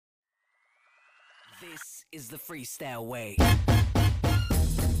This is the freestyle way.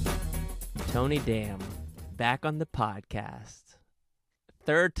 Tony Dam, back on the podcast.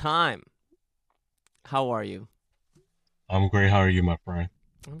 Third time. How are you? I'm great. How are you, my friend?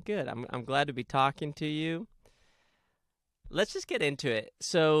 I'm good. I'm glad to be talking to you. Let's just get into it.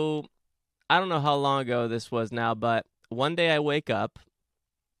 So, I don't know how long ago this was now, but one day I wake up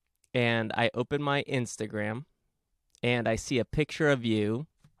and I open my Instagram and I see a picture of you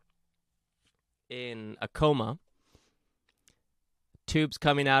in a coma, tubes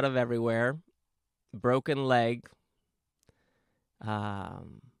coming out of everywhere, broken leg,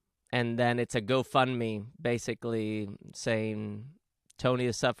 and then it's a GoFundMe basically saying Tony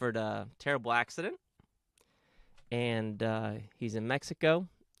has suffered a terrible accident and he's in Mexico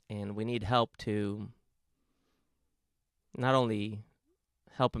and we need help to not only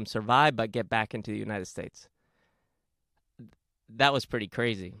help him survive but get back into the United States. That was pretty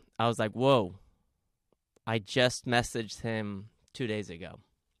crazy. I was like, whoa, I just messaged him 2 days ago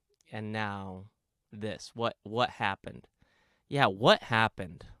and now this. What happened? Yeah, what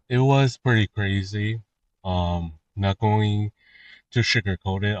happened? It was pretty crazy. Not going to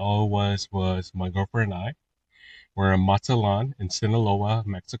sugarcoat it. All it was my girlfriend and I were in Mazatlan in Sinaloa,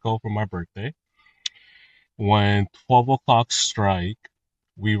 Mexico for my birthday. When 12 o'clock strike,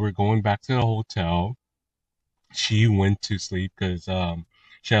 we were going back to the hotel. She went to sleep because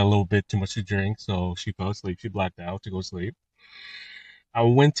she had a little bit too much to drink, so she fell asleep. She blacked out to go sleep. I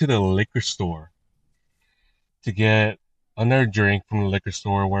went to the liquor store to get another drink from the liquor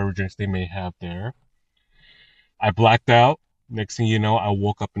store, whatever drinks they may have there. I blacked out. Next thing you know, I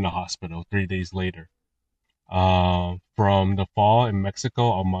woke up in the hospital 3 days later. From the fall in Mexico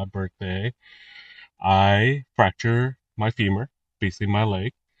on my birthday, I fractured my femur, basically my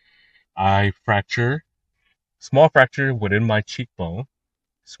leg. I fractured, small fracture within my cheekbone.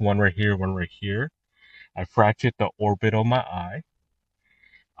 It's one right here, one right here. I fractured the orbit of my eye.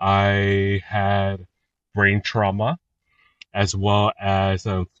 I had brain trauma as well as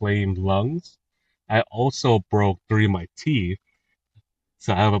inflamed lungs. I also broke 3 of my teeth,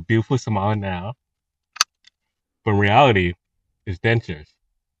 so I have a beautiful smile now. But in reality, it's dentures.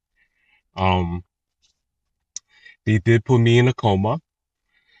 Um, they did put me in a coma.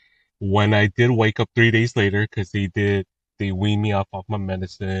 When I did wake up 3 days later, because they weaned me off my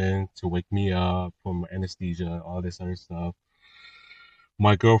medicine to wake me up from anesthesia, all this other stuff.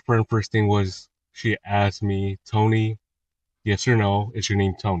 My girlfriend, first thing was, she asked me, Tony, yes or no, is your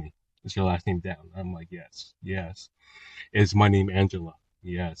name Tony? Is your last name down? I'm like, yes, yes. Is my name Angela?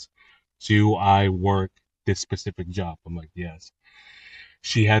 Yes. Do I work this specific job? I'm like, yes.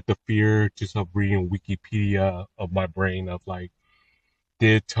 She had the fear just of reading Wikipedia of my brain of like,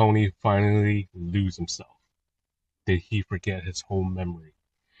 did Tony finally lose himself? Did he forget his whole memory?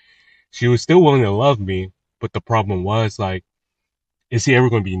 She was still willing to love me, but the problem was like, is he ever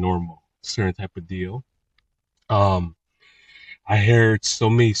going to be normal? Certain type of deal. Um, I heard so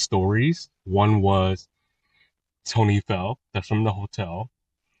many stories. One was Tony fell. That's from the hotel.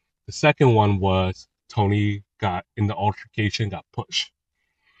 The second one was Tony got in the altercation, got pushed.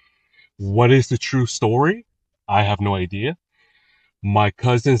 What is the true story? I have no idea. My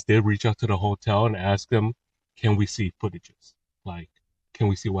cousins did reach out to the hotel and ask them, can we see footages? Like, can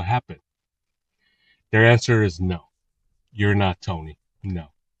we see what happened? Their answer is no. You're not Tony. No.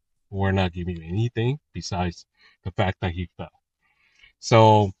 We're not giving you anything besides the fact that he fell.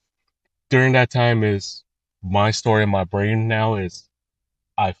 So during that time is my story in my brain now is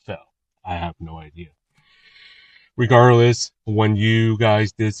I fell. I have no idea. Regardless, when you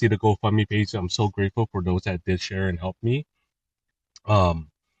guys did see the GoFundMe page, I'm so grateful for those that did share and help me. Um,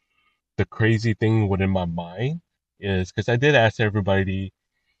 the crazy thing within my mind is because I did ask everybody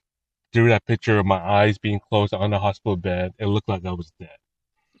through that picture of my eyes being closed on the hospital bed, it looked like I was dead.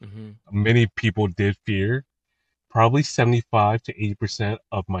 Mm-hmm. Many people did fear. Probably 75 to 80%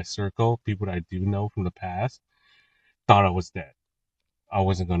 of my circle, people that I do know from the past, thought I was dead. I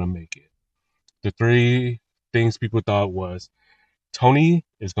wasn't going to make it. The three things people thought was Tony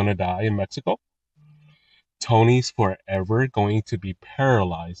is going to die in Mexico. Tony's forever going to be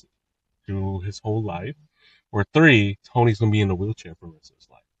paralyzed through his whole life. Or three, Tony's going to be in a wheelchair for the rest of his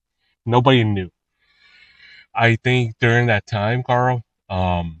life. Nobody knew. I think during that time, Carl,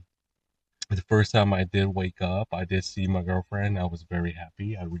 the first time I did wake up, I did see my girlfriend. I was very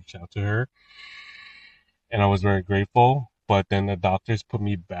happy. I reached out to her and I was very grateful. But then the doctors put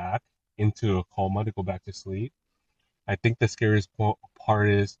me back into a coma to go back to sleep. I think the scariest part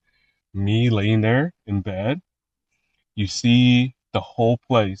is me laying there in bed. You see the whole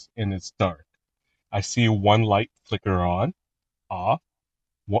place and it's dark. I see one light flicker on, off.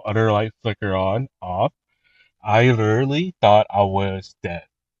 what other light flicker on off, I literally thought I was dead.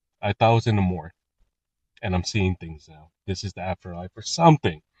 I thought I was in the morgue, and I'm seeing things now. This is the afterlife or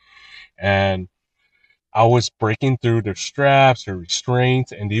something. And I was breaking through their straps or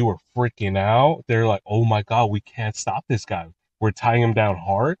restraints, and they were freaking out. They're like, "Oh my god, we can't stop this guy. We're tying him down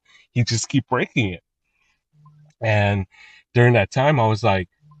hard. He just keep breaking it." And during that time, I was like,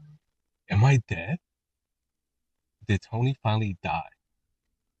 "Am I dead? Did Tony finally die?"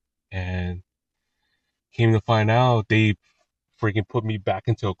 And came to find out, they freaking put me back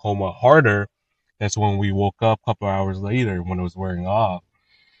into a coma harder. That's when we woke up a couple hours later when it was wearing off.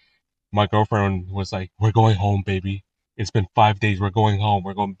 My girlfriend was like, "We're going home, baby. It's been 5 days. We're going home.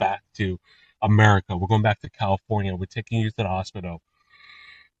 We're going back to America. We're going back to California. We're taking you to the hospital."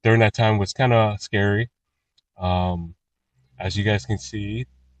 During that time was kind of scary. Um, as you guys can see,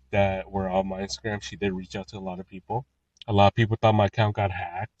 that were on my Instagram, she did reach out to a lot of people. A lot of people thought my account got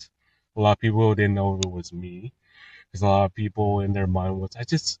hacked. A lot of people didn't know it was me. Because a lot of people in their mind was, I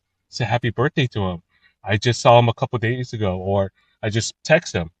just said happy birthday to him. I just saw him a couple days ago, or I just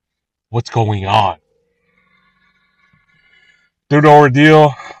text him. What's going on? Through the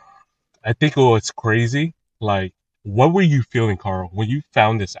ordeal, I think it was crazy. Like, what were you feeling, Carl, when you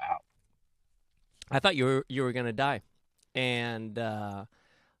found this out? I thought you were gonna die, and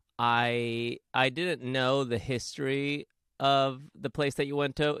I didn't know the history of the place that you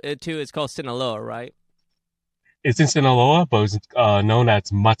went to. It's called Sinaloa, right? It's in Sinaloa, but it's known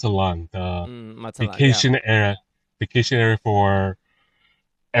as Matalan, the Mazatlan, yeah. vacation area, vacation area for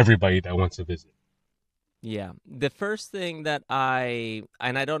everybody that wants to visit. Yeah. The first thing that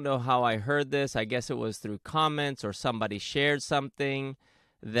and I don't know how I heard this, I guess it was through comments or somebody shared something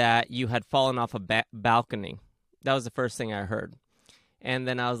that you had fallen off a balcony. That was the first thing I heard. And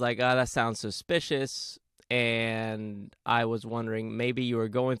then I was like, oh, that sounds suspicious. And I was wondering, maybe you were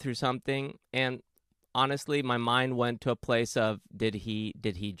going through something. And honestly, my mind went to a place of, did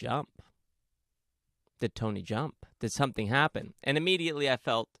he jump? Did Tony jump? Did something happen? And immediately I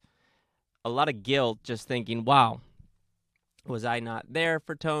felt a lot of guilt just thinking, wow, was I not there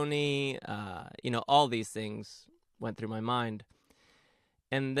for Tony? All these things went through my mind.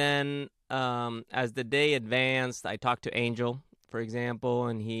 And then as the day advanced, I talked to Angel, for example,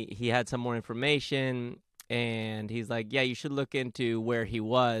 and he had some more information. And he's like, yeah, you should look into where he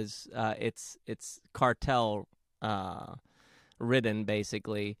was. It's cartel ridden,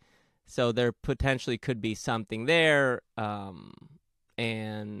 basically. So there potentially could be something there.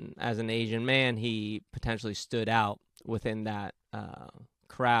 And as an Asian man, he potentially stood out within that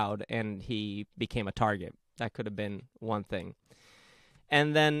crowd, and he became a target. That could have been one thing.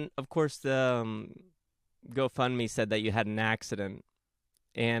 And then, of course, the GoFundMe said that you had an accident,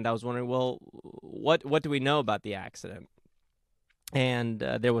 and I was wondering, well, what do we know about the accident? And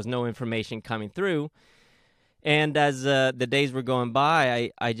there was no information coming through. And as the days were going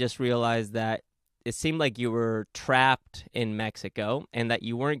by, I just realized that it seemed like you were trapped in Mexico and that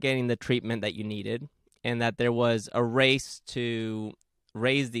you weren't getting the treatment that you needed, and that there was a race to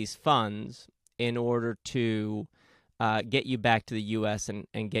raise these funds in order to get you back to the U.S.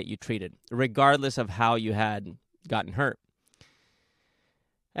 and get you treated, regardless of how you had gotten hurt.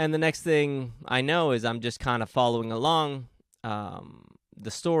 And the next thing I know is I'm just kind of following along the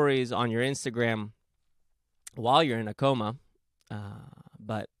stories on your Instagram while you're in a coma.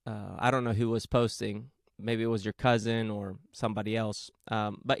 But I don't know who was posting. Maybe it was your cousin or somebody else.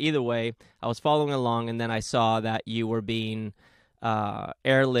 But either way, I was following along, and then I saw that you were being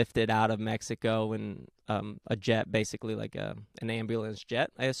airlifted out of Mexico in a jet, basically like an ambulance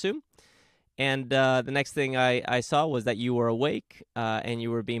jet, I assume. And the next thing I saw was that you were awake and you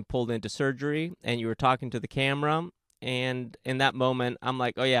were being pulled into surgery, and you were talking to the camera. And in that moment, I'm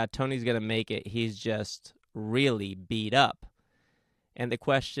like, oh, yeah, Tony's going to make it. He's just really beat up. And the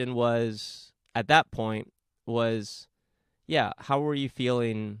question was, at that point, was, yeah, how were you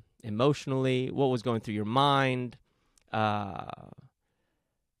feeling emotionally? What was going through your mind? Yeah,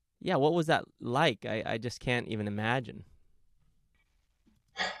 what was that like? I just can't even imagine.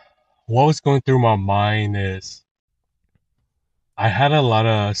 What was going through my mind is I had a lot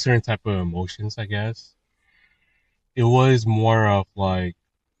of certain type of emotions, I guess. It was more of like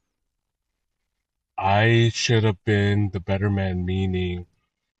I should have been the better man, meaning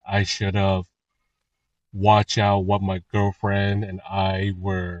I should have watched out what my girlfriend and I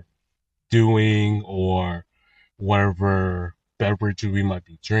were doing or whatever beverage we might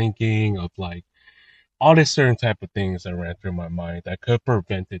be drinking, of like all this certain type of things that ran through my mind that could have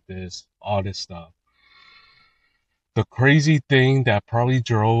prevented this, all this stuff. The crazy thing that probably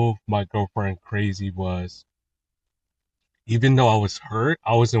drove my girlfriend crazy was even though I was hurt,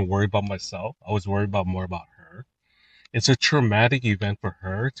 I wasn't worried about myself. I was worried about more about her. It's a traumatic event for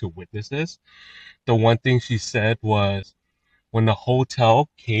her to witness this. The one thing she said was when the hotel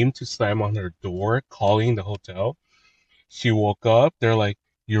came to slam on her door, calling the hotel, she woke up. They're like,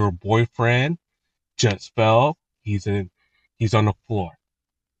 "Your boyfriend just fell. He's on the floor."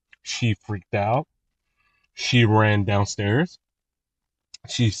 She freaked out. She ran downstairs.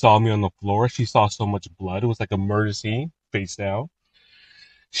 She saw me on the floor. She saw so much blood. It was like a murder scene, face down.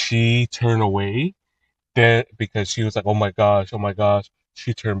 She turned away then because she was like, "Oh my gosh, oh my gosh."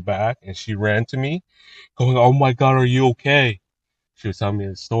 She turned back and she ran to me, going, "Oh my God, are you okay?" She was telling me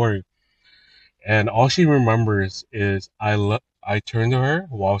the story. And all she remembers is I turned to her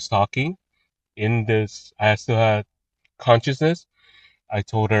while I was talking. In this, I still had consciousness. I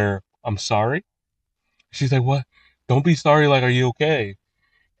told her, "I'm sorry." She's like, "What? Don't be sorry. Like, are you okay?"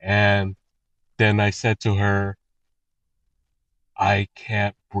 And then I said to her, "I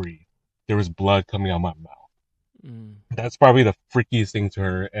can't breathe." There was blood coming out of my mouth. Mm. That's probably the freakiest thing to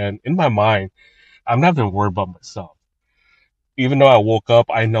her. And in my mind, I'm not even worried about myself. Even though I woke up,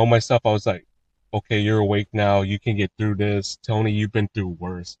 I know myself. I was like, "Okay, you're awake now. You can get through this. Tony, you've been through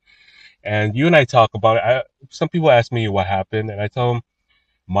worse." And you and I talk about it. Some people ask me what happened, and I tell them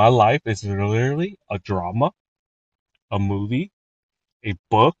my life is literally a drama, a movie, a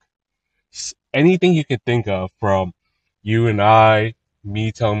book, anything you can think of from you and I,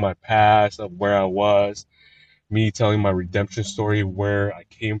 me telling my past of where I was, me telling my redemption story, where I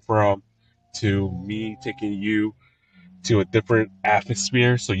came from, to me taking you to a different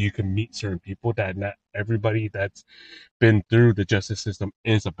atmosphere so you can meet certain people that not everybody that's been through the justice system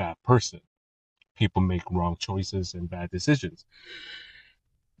is a bad person. People make wrong choices and bad decisions.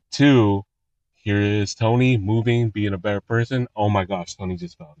 Two, here is Tony moving, being a better person. Oh my gosh, Tony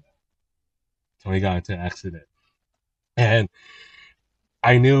just fell down. Tony got into an accident. And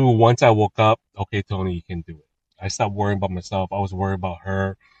I knew once I woke up, okay, Tony, you can do it. I stopped worrying about myself. I was worried about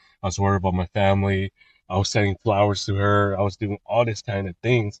her. I was worried about my family. I was sending flowers to her. I was doing all this kind of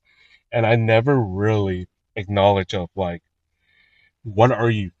things. And I never really acknowledged of like, what are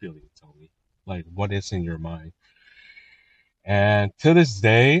you feeling, Tony? Like, what is in your mind? And to this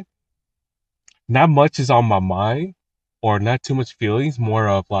day, not much is on my mind or not too much feelings, more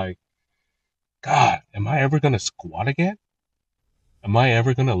of like, God, am I ever going to squat again? Am I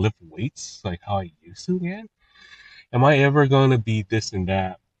ever going to lift weights like how I used to again? Am I ever going to be this and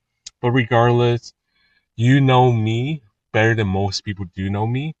that? But regardless, you know me better than most people do know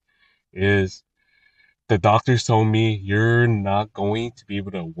me. Is the doctors told me you're not going to be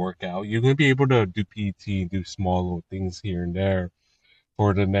able to work out. You're going to be able to do PT and do small little things here and there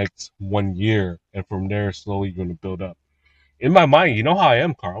for the next 1 year. And from there, slowly you're going to build up. In my mind, you know how I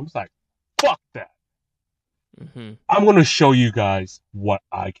am, Carl. I'm just like, fuck that. Mm-hmm. I'm going to show you guys what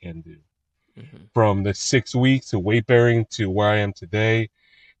I can do. Mm-hmm. From the 6 weeks to weight bearing to where I am today.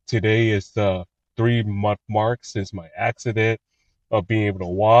 Today is the 3 month mark since my accident of being able to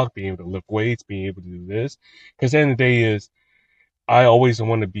walk, being able to lift weights, being able to do this. Because at the end of the day is I always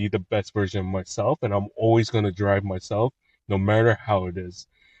want to be the best version of myself, and I'm always going to drive myself, no matter how it is.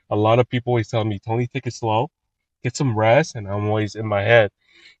 A lot of people always tell me, Tony, take it slow, get some rest, and I'm always in my head.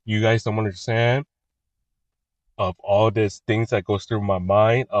 You guys don't understand of all these things that goes through my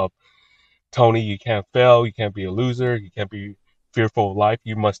mind of Tony, you can't fail, you can't be a loser, you can't be fearful of life,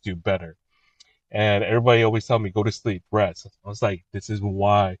 you must do better. And everybody always tell me go to sleep, rest. I was like, this is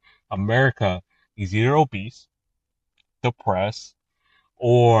why America is either obese, depressed,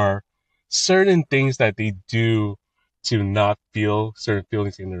 or certain things that they do to not feel certain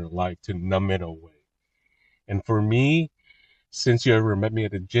feelings in their life to numb it away. And for me, since you ever met me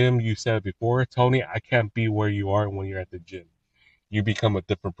at the gym, you said before, Tony, I can't be where you are when you're at the gym. You become a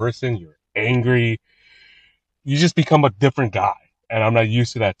different person. You're angry. You just become a different guy. And I'm not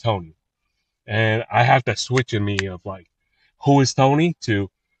used to that Tony. And I have that switch in me of like, who is Tony to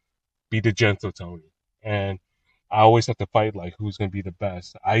be the gentle Tony. And I always have to fight like who's gonna be the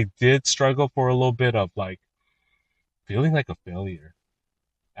best. I did struggle for a little bit of like feeling like a failure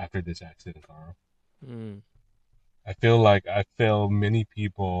after this accident, Carl. Mm. I feel like I failed many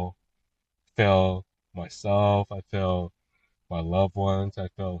people, failed myself, I failed my loved ones, I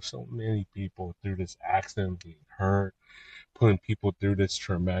failed so many people through this accident, being hurt, putting people through this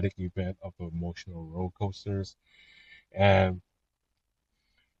traumatic event of emotional roller coasters. And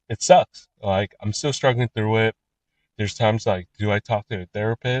it sucks. Like I'm still struggling through it. There's times like, do I talk to a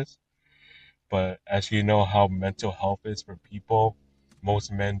therapist? But as you know how mental health is for people,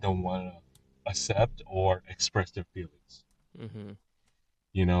 most men don't want to accept or express their feelings. Mm-hmm.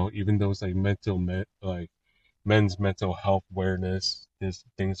 You know, even those like mental like men's mental health awareness. These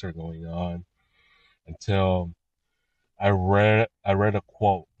things are going on until I read a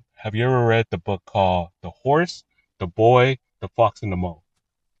quote. Have you ever read the book called The Horse, the Boy, the Fox and the Mole?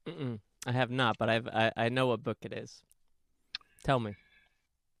 Mm-mm. I have not, but I know what book it is. Tell me.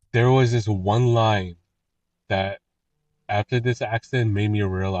 There was this one line that after this accident made me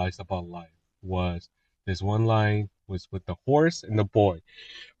realize about life. Was this one line was with the horse and the boy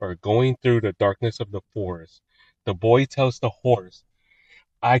are going through the darkness of the forest. The boy tells the horse,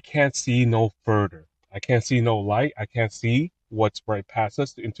 I can't see no further. I can't see no light. I can't see what's right past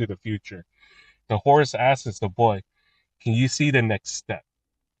us into the future. The horse asks the boy, can you see the next step?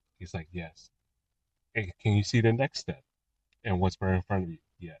 He's like, yes. "Hey, can you see the next step? And what's right in front of you?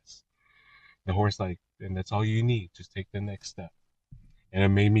 Yes. The horse like, and that's all you need. Just take the next step. And it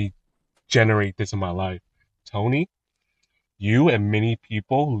made me generate this in my life. Tony, you and many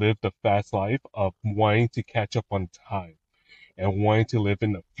people live the fast life of wanting to catch up on time and wanting to live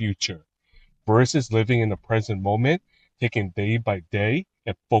in the future versus living in the present moment, taking day by day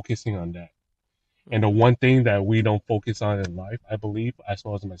and focusing on that. And the Mm-hmm. one thing that we don't focus on in life, I believe, as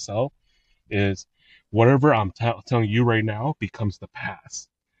well as myself, is whatever I'm telling you right now becomes the past.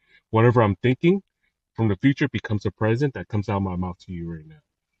 Whatever I'm thinking from the future becomes the present that comes out of my mouth to you right now.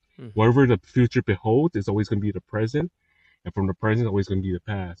 Mm-hmm. Whatever the future beholds is always going to be the present, and from the present, always going to be the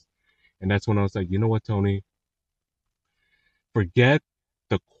past. And that's when I was like, you know what, Tony? Forget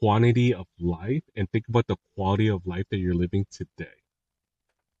the quantity of life and think about the quality of life that you're living today.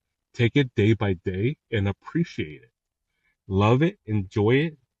 Take it day by day and appreciate it. Love it, enjoy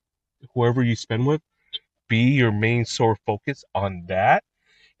it. Whoever you spend with, be your main sore focus on that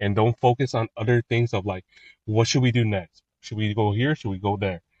and don't focus on other things of like, what should we do next? Should we go here? Should we go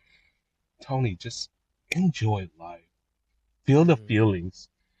there? Tony, just enjoy life. Feel the Mm-hmm. feelings.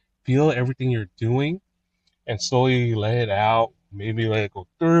 Feel everything you're doing and slowly let it out. Maybe let it go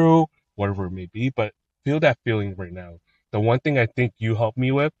through, whatever it may be, but feel that feeling right now. The one thing I think you helped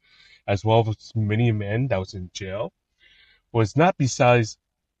me with, as well as many men that was in jail, was not besides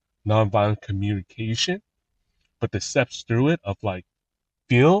nonviolent communication, but the steps through it of like,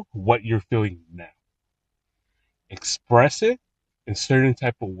 feel what you're feeling now. Express it in certain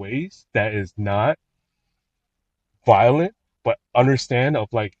type of ways that is not violent, but understand of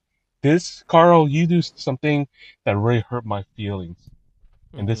like, this, Carl, you do something that really hurt my feelings.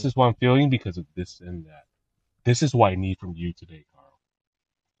 And this Mm-hmm. is what I'm feeling because of this and that. This is what I need from you today, Carl.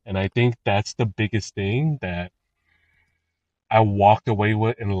 And I think that's the biggest thing that I walked away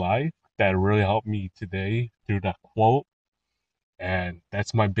with in life that really helped me today through that quote. And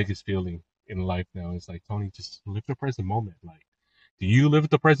that's my biggest feeling in life now. It's like, Tony, just live the present moment. Like, do you live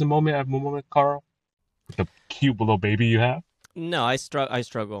the present moment at the moment, Carl? With the cute little baby you have? No, I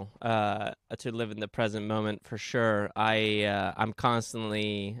struggle to live in the present moment for sure. I'm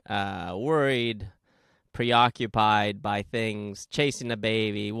constantly worried, preoccupied by things, chasing a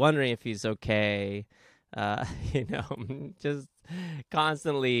baby, wondering if he's okay. You know, just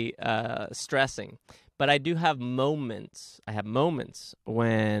constantly stressing. But I do have moments. I have moments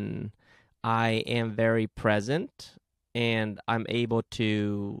when I am very present and I'm able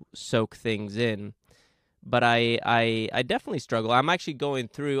to soak things in. But I definitely struggle. I'm actually going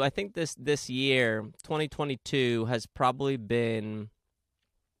through. I think this year, 2022, has probably been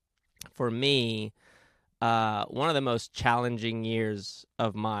for me one of the most challenging years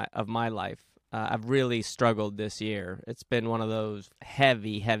of my life. I've really struggled this year. It's been one of those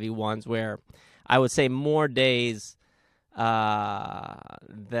heavy ones where I would say more days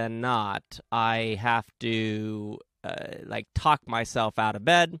than not, I have to like talk myself out of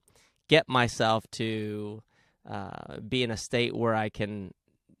bed, get myself to be in a state where I can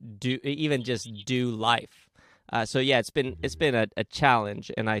do even just do life. So yeah, it's been a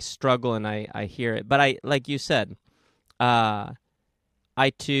challenge, and I struggle, and I hear it. But I, like you said, uh, I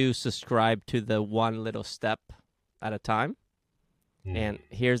too subscribe to the one little step at a time. Mm. And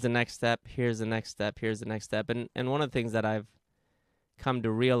here's the next step. Here's the next step. Here's the next step. And one of the things that I've come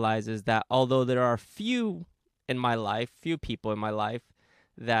to realize is that although there are few people in my life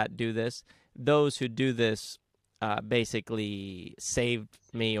that do this, those who do this basically saved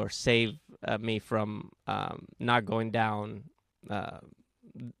me or save me from not going down uh,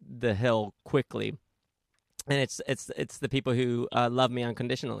 the hill quickly. And it's the people who love me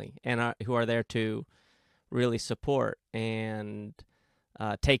unconditionally and who are there to really support and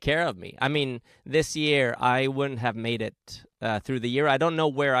take care of me. I mean, this year I wouldn't have made it through the year. I don't know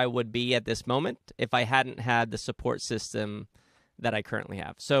where I would be at this moment if I hadn't had the support system that I currently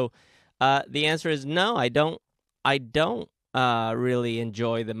have. So the answer is no. I don't really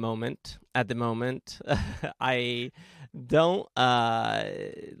enjoy the moment at the moment. I don't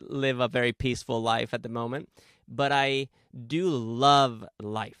live a very peaceful life at the moment, but I do love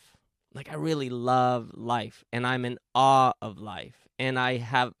life. Like, I really love life, and I'm in awe of life. And I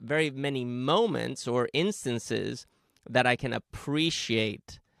have very many moments or instances that I can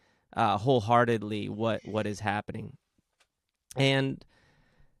appreciate wholeheartedly what is happening. And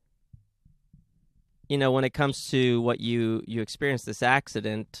when it comes to what you experienced, this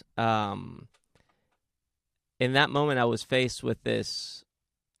accident, in that moment, I was faced with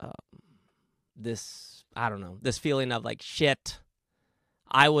uh, this I don't know, this feeling of like, shit.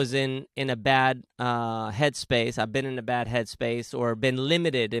 I was in a bad headspace. I've been in a bad headspace or been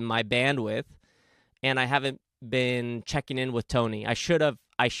limited in my bandwidth, and I haven't been checking in with Tony. I should have.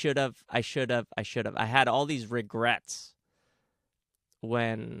 I had all these regrets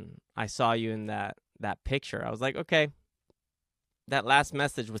when I saw you in that picture. I was like, okay, that last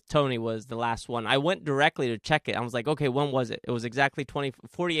message with Tony was the last one. I went directly to check it. I was like, okay, when was it? It was exactly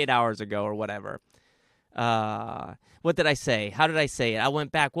 48 hours ago or whatever. What did I say? How did I say it? I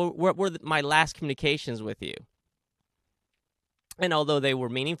went back. What were my last communications with you? And although they were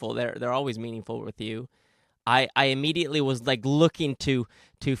meaningful, they're always meaningful with you. I immediately was like looking to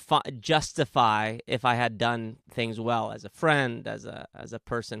justify if I had done things well as a friend, as a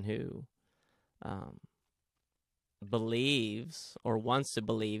person who believes or wants to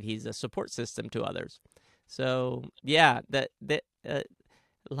believe he's a support system to others. So yeah, that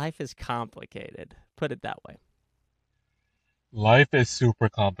life is complicated. Put it that way. Life is super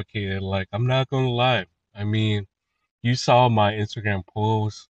complicated. Like, I'm not gonna lie. I mean, you saw my Instagram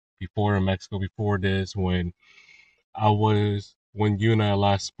post before in Mexico before this when you and I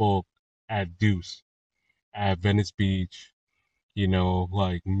last spoke at Deuce at Venice Beach,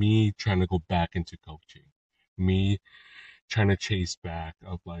 like me trying to go back into coaching, me trying to chase back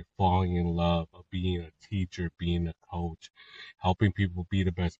of like falling in love of being a teacher, being a coach, helping people be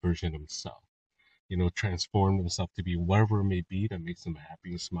the best version of themselves, transform themselves to be whatever it may be that makes them happy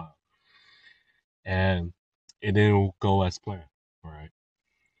and smile. And it didn't go as planned, right?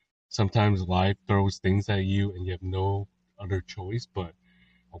 Sometimes life throws things at you and you have no other choice but,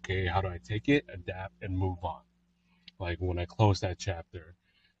 okay, how do I take it, adapt, and move on? Like when I closed that chapter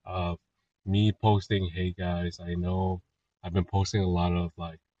of me posting, hey guys, I know I've been posting a lot of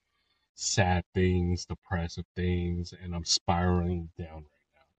like sad things, depressive things, and I'm spiraling down right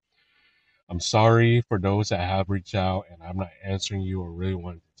now. I'm sorry for those that have reached out and I'm not answering you or really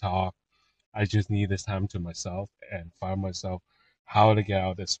wanting to talk. I just need this time to myself and find myself how to get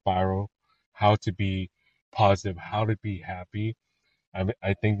out of this spiral, how to be positive, how to be happy.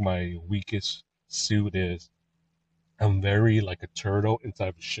 I think my weakest suit is I'm very like a turtle inside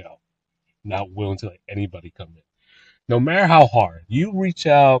of a shell, not willing to let anybody come in. No matter how hard you reach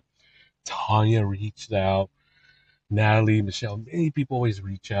out, Tanya reached out, Natalie, Michelle, many people always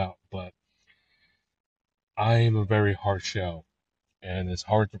reach out, but I am a very hard shell and it's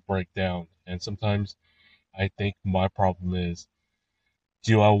hard to break down. And sometimes I think my problem is,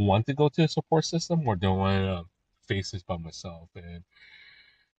 do I want to go to a support system or do I want to face this by myself? And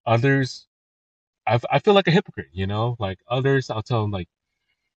others, I feel like a hypocrite, like others, I'll tell them like,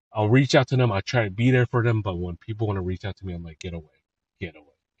 I'll reach out to them. I try to be there for them. But when people want to reach out to me, I'm like, get away, get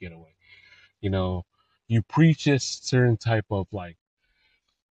away, get away. You know, you preach this certain type of like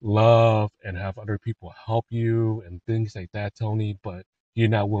love and have other people help you and things like that, Tony, but you're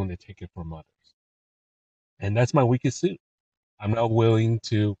not willing to take it from others. And that's my weakest suit. I'm not willing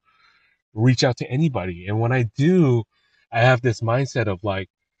to reach out to anybody. And when I do, I have this mindset of like,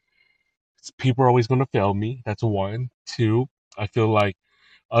 people are always going to fail me. That's one. Two, I feel like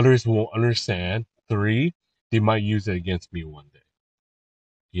others won't understand. Three, they might use it against me one day,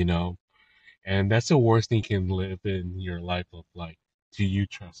 you know? And that's the worst thing you can live in your life of like, do you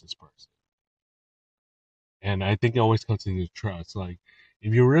trust this person? And I think it always comes into trust. Like,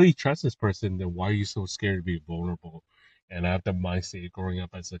 if you really trust this person, then why are you so scared to be vulnerable? And I have the mindset growing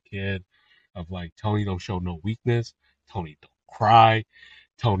up as a kid of like, Tony, don't show no weakness. Tony, don't cry.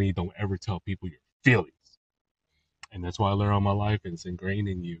 Tony, don't ever tell people your feelings. And that's why I learned all my life, and it's ingrained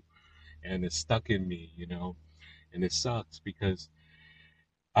in you. And it's stuck in me, and it sucks because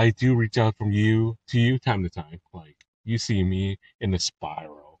I do reach out from you to you time to time. Like you see me in a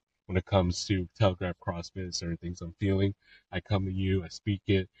spiral when it comes to Telegraph CrossFit, certain things I'm feeling. I come to you, I speak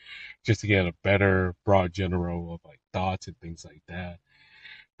it just to get a better broad general of like thoughts and things like that.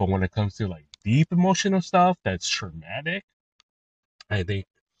 But when it comes to like deep emotional stuff that's traumatic, I think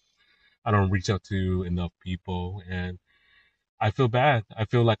I don't reach out to enough people, and I feel bad. I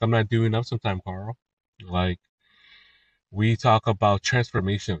feel like I'm not doing enough sometimes, Carl. Like We talk about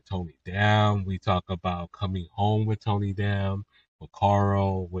transformation of Tony Down. We talk about coming home with Tony Down, with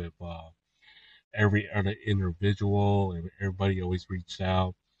Carl, with every other individual, and everybody always reached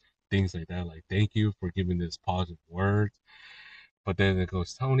out, things like that. Like, thank you for giving this positive word. But then it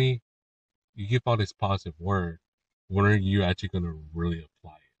goes, Tony, you give all this positive word. When are you actually going to really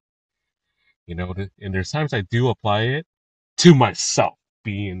apply it? You know, and there's times I do apply it to myself,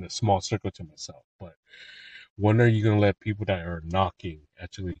 being in a small circle to myself. But when are you going to let people that are knocking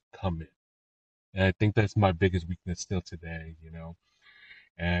actually come in? And I think that's my biggest weakness still today, you know.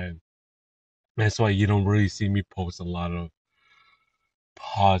 And that's why you don't really see me post a lot of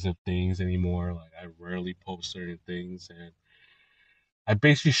positive things anymore. Like, I rarely post certain things, and I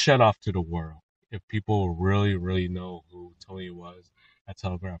basically shut off to the world. If people really, really know who Tony was at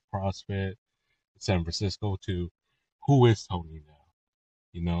Telegraph CrossFit, San Francisco, to who is Tony now?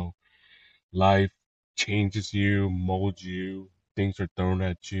 You know, life changes you, molds you, things are thrown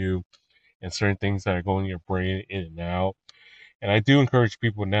at you, and certain things that are going in your brain in and out. And I do encourage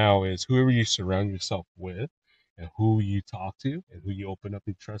people now is whoever you surround yourself with and who you talk to and who you open up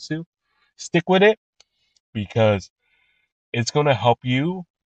and trust to, stick with it because it's going to help you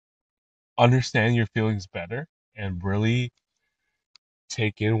understand your feelings better and really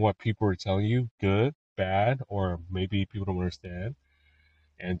take in what people are telling you, good, bad, or maybe people don't understand,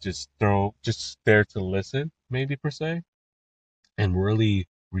 and just there to listen, maybe per se, and really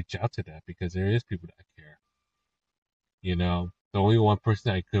reach out to that because there is people that care. You know, the only one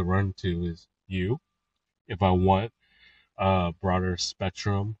person I could run to is you if I want a broader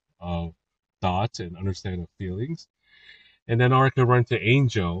spectrum of thoughts and understanding of feelings. And then or I could run to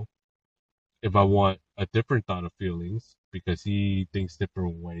Angel if I want a different thought of feelings because he thinks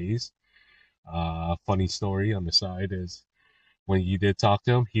different ways. Funny story on the side is when you did talk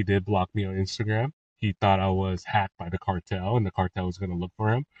to him, he did block me on Instagram. He thought I was hacked by the cartel and the cartel was going to look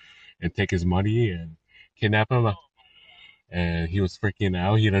for him and take his money and kidnap him. And he was freaking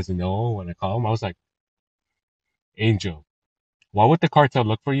out. He doesn't know when I call him. I was like, Angel, why would the cartel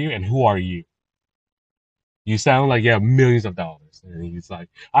look for you and who are you? You sound like you have millions of dollars. And he's like,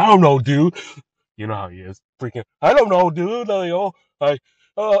 I don't know, dude. You know how he is. Freaking, I don't know, dude. I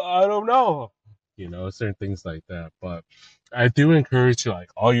don't know. You know, certain things like that. But I do encourage like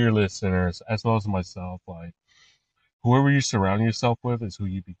all your listeners, as well as myself, like whoever you surround yourself with is who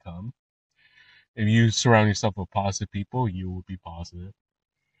you become. If you surround yourself with positive people, you will be positive.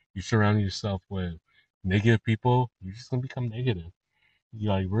 You surround yourself with negative people, you're just gonna become negative. You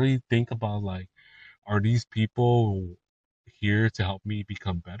like really think about like, are these people here to help me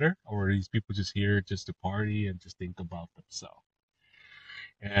become better, or are these people just here just to party and just think about themselves?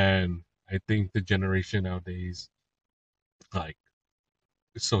 And I think the generation nowadays, like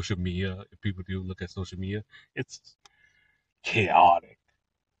social media, if people do look at social media, it's chaotic.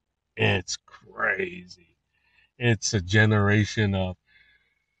 It's crazy. It's a generation of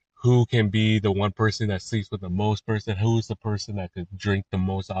who can be the one person that sleeps with the most person, who's the person that could drink the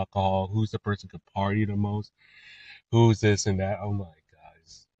most alcohol, who's the person that could party the most, who's this and that. I'm like,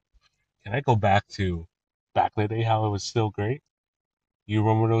 guys, can I go back in the day how it was still great? You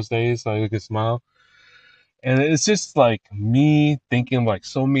remember those days? So I could smile. And it's just like me thinking like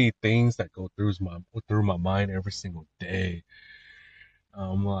so many things that go through my mind every single day.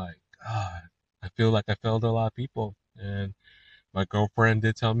 I'm like, God, I feel like I failed a lot of people. And my girlfriend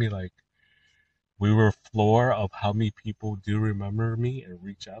did tell me like we were floor of how many people do remember me and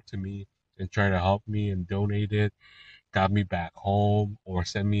reach out to me and try to help me and donate it, got me back home or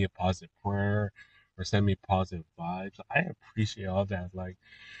send me a positive prayer or send me positive vibes. I appreciate all that. Like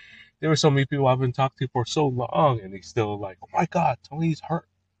there were so many people I've been talking to for so long and they still like, oh my God, Tony's hurt,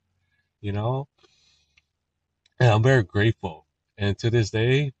 you know? And I'm very grateful. And to this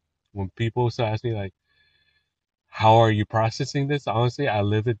day, when people still ask me like, how are you processing this? Honestly, I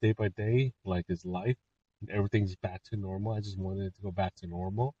live it day by day, like it's life. Everything's back to normal. I just wanted it to go back to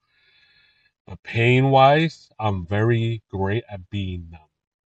normal. But pain wise, I'm very great at being numb.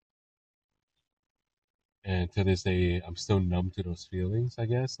 And to this day, I'm still numb to those feelings, I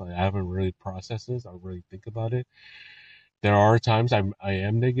guess. Like I haven't really processed this. I really think about it. There are times I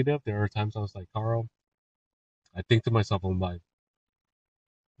am negative. There are times I was like, Carl, I think to myself, I'm like,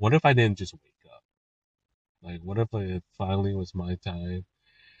 what if I didn't just wake up? Like, what if it finally was my time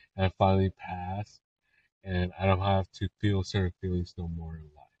and I finally passed and I don't have to feel certain feelings no more in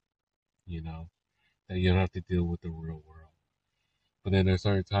life, you know? That you don't have to deal with the real world. But then there's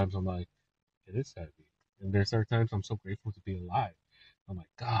certain times I'm like, it is heavy. And there's certain times I'm so grateful to be alive. I'm like,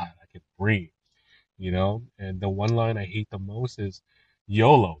 God, I can breathe, you know? And the one line I hate the most is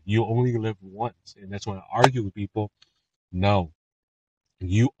YOLO, you only live once. And that's when I argue with people. No,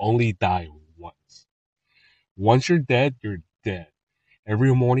 you only die once. Once you're dead, you're dead.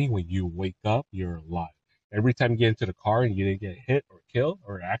 Every morning when you wake up, you're alive. Every time you get into the car and you didn't get hit or killed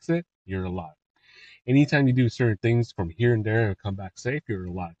or accident, you're alive. Anytime you do certain things from here and there and come back safe, you're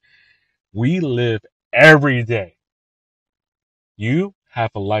alive. We live every day. You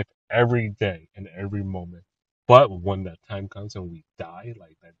have a life every day and every moment. But when that time comes and we die,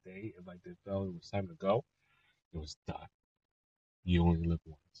 like that day, and like they felt it was time to go, it was done. You only live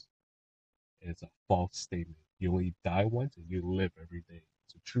once. It's a false statement. You only die once and you live every day.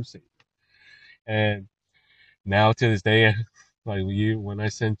 It's a true statement. And now to this day, like when I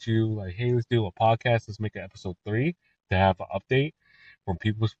sent you like, hey, let's do a podcast, let's make an episode 3 to have an update from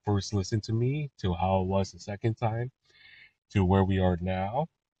people first listened to me to how it was the second time to where we are now.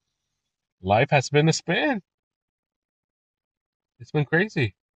 Life has been a spin. It's been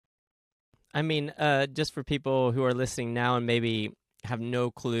crazy. I mean, just for people who are listening now and maybe have no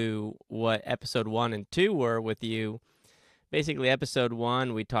clue what episode 1 and 2 were with you, basically episode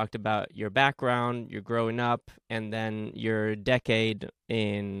 1, we talked about your background, your growing up, and then your decade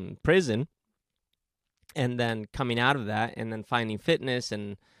in prison, and then coming out of that, and then finding fitness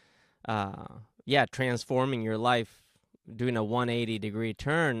and, transforming your life, doing a 180-degree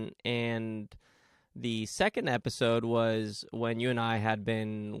turn. And the second episode was when you and I had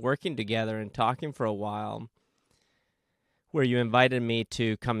been working together and talking for a while, where you invited me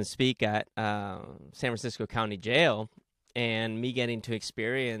to come and speak at San Francisco County Jail, and me getting to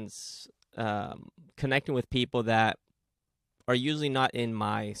experience connecting with people that are usually not in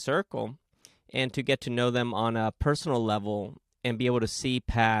my circle, and to get to know them on a personal level and be able to see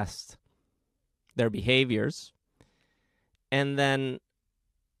past their behaviors. And then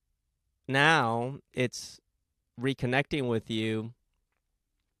now it's reconnecting with you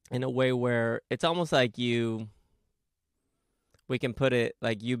in a way where it's almost like we can put it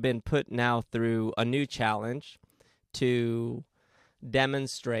like you've been put now through a new challenge to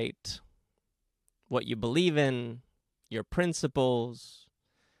demonstrate what you believe in, your principles,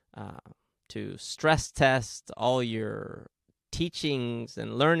 to stress test all your teachings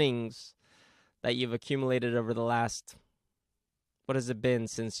and learnings that you've accumulated over the last, what has it been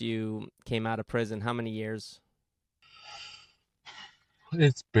since you came out of prison? How many years?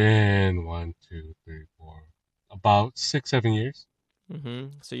 It's been 1, 2, 3, 4, about 6, 7 years.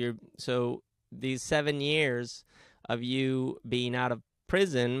 So these 7 years of you being out of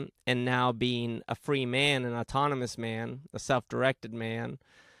prison and now being a free man, an autonomous man, a self-directed man,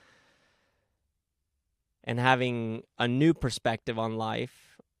 and having a new perspective on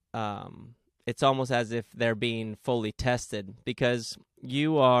life, it's almost as if they're being fully tested, because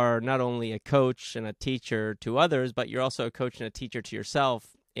you are not only a coach and a teacher to others, but you're also a coach and a teacher to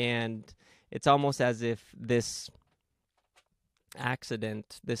yourself. And it's almost as if this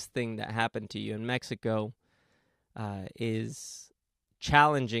accident, this thing that happened to you in Mexico, is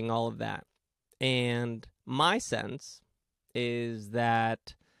challenging all of that. And my sense is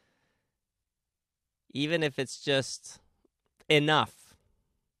that even if it's just enough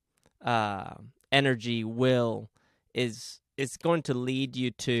energy, will, it's going to lead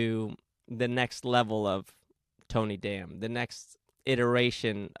you to the next level of Tony Dam, the next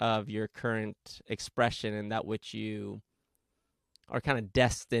iteration of your current expression and that which you are kind of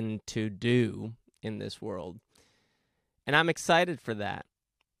destined to do in this world. And I'm excited for that.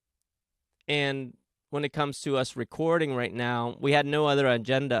 And when it comes to us recording right now, we had no other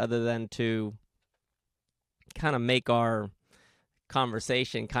agenda other than to kind of make our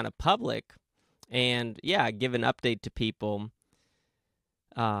conversation kind of public and, give an update to people.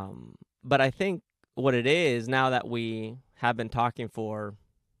 But I think what it is, now that we have been talking for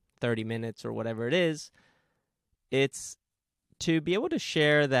 30 minutes or whatever it is, it's to be able to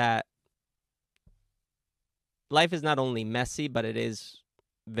share that life is not only messy, but it is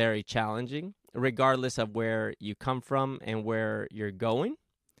very challenging, regardless of where you come from and where you're going.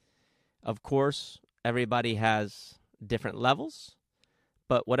 Of course, everybody has different levels,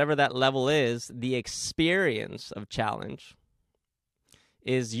 but whatever that level is, the experience of challenge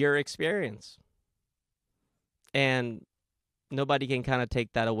is your experience. And nobody can kind of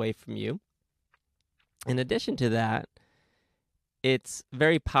take that away from you. In addition to that, it's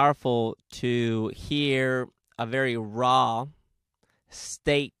very powerful to hear a very raw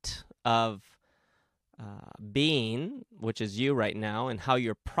state of being, which is you right now, and how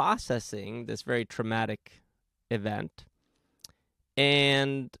you're processing this very traumatic event.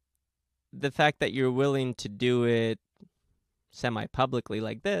 And the fact that you're willing to do it semi-publicly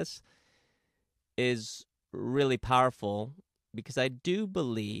like this is really powerful, because I do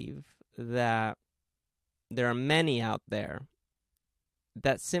believe that there are many out there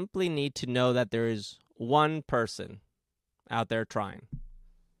that simply need to know that there is one person out there trying.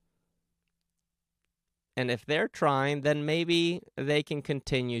 And if they're trying, then maybe they can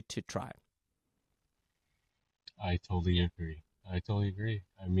continue to try. I totally agree. I totally agree.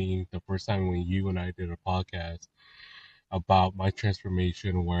 I mean, the first time when you and I did a podcast about my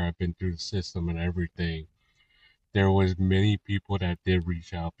transformation, where I've been through the system and everything, there was many people that did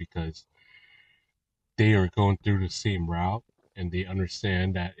reach out because they are going through the same route and they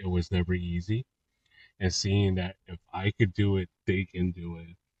understand that it was never easy, and seeing that if I could do it, they can do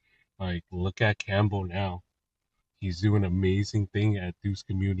it. Like, look at Campbell now. He's doing an amazing thing at Deuce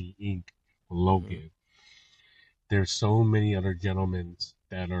Community Inc. Mm-hmm. Logan. There's so many other gentlemen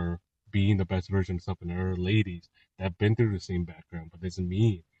that are being the best version of something. There are ladies that have been through the same background, but doesn't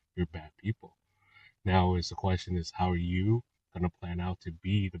mean you're bad people. Now is the question is, how are you gonna plan out to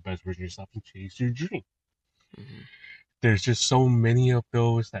be the best version of yourself and chase your dream? Mm-hmm. There's just so many of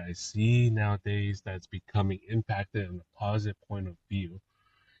those that I see nowadays that's becoming impacted in a positive point of view.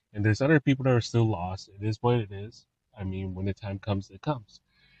 And there's other people that are still lost. It is what it is. I mean, when the time comes, it comes.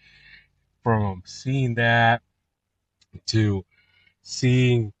 From seeing that to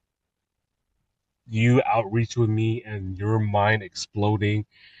seeing you outreach with me and your mind exploding.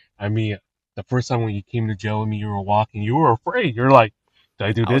 I mean, the first time when you came to jail with me, you were walking, you were afraid. You're like, did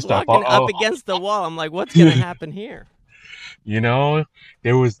I do I was this? Did I walking up fall? against the wall. I'm like, what's going to Oh. happen here? You know,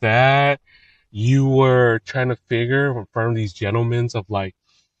 there was that. You were trying to figure in front of these gentlemen of like,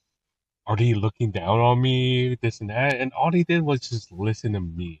 are they looking down on me? This and that. And all they did was just listen to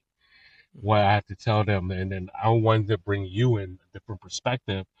me, Mm-hmm. what I had to tell them. And then I wanted to bring you in a different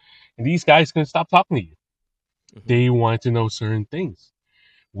perspective. And these guys couldn't stop talking to you. Mm-hmm. They wanted to know certain things.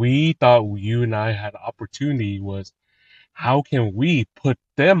 We thought you and I had opportunity was how can we put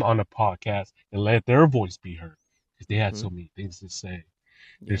them on a podcast and let their voice be heard? Because they had Mm-hmm. so many things to say.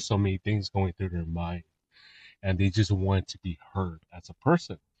 Yep. There's so many things going through their mind, and they just want to be heard as a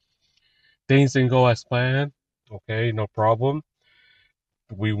person. Things didn't go as planned. Okay, no problem.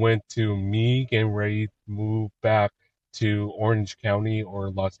 We went to me getting ready to move back to Orange County or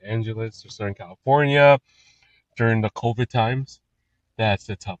Los Angeles or Southern California during the COVID times. That's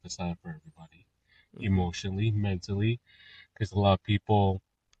the toughest time for everybody, Mm-hmm. emotionally, mentally, because a lot of people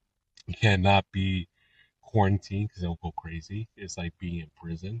cannot be quarantined because they'll go crazy. It's like being in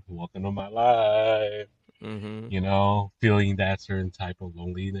prison. Welcome to my life. Mm-hmm. Feeling that certain type of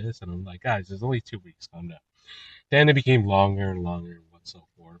loneliness. And I'm like, guys, it's only 2 weeks, calm down. Then it became longer and longer and what so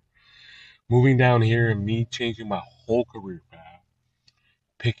forth. Moving down here and me changing my whole career path,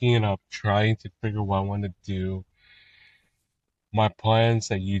 picking it up, trying to figure what I want to do. My plans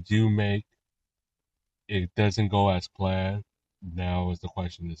that you do make, it doesn't go as planned. Now is the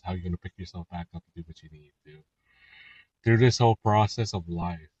question is how you're going to pick yourself back up and do what you need to do. Through this whole process of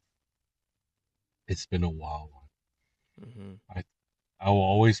life, it's been a wild one. Mm-hmm. I I will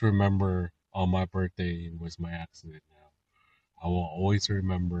always remember on my birthday was my accident now. I will always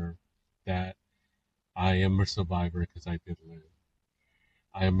remember that I am a survivor because I did live.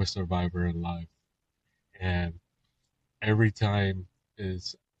 I am a survivor in life. And every time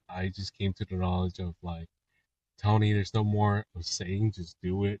is I just came to the knowledge of like, Tony, there's no more of saying, just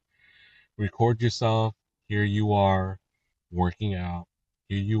do it. Record yourself. Here you are working out.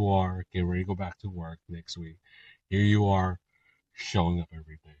 Here you are getting ready to go back to work next week. Here you are showing up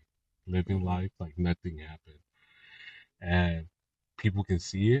every day, living Mm-hmm. life like nothing happened. And people can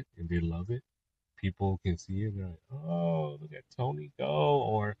see it and they love it. People can see it and they're like, oh, look at Tony go.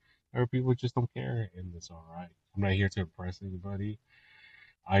 Or people just don't care and it's all right. I'm not here to impress anybody.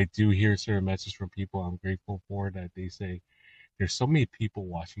 I do hear certain messages from people I'm grateful for that they say, there's so many people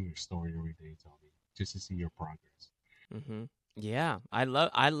watching your story every day, Tony, just to see your progress. Mm-hmm. Yeah, I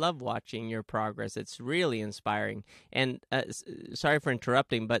love watching your progress. It's really inspiring. And sorry for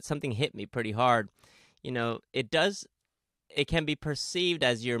interrupting, but something hit me pretty hard. It can be perceived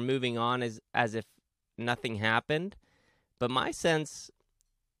as you're moving on as if nothing happened, but my sense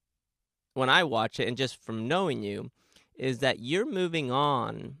when I watch it and just from knowing you is that you're moving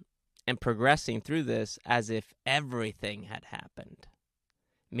on and progressing through this as if everything had happened.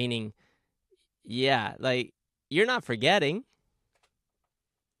 Meaning, yeah, like you're not forgetting.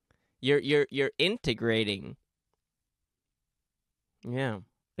 You're integrating. Yeah.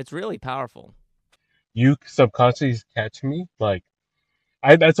 It's really powerful. You subconsciously catch me, like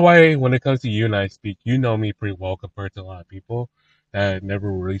that's why when it comes to you and I speak, you know me pretty well compared to a lot of people that have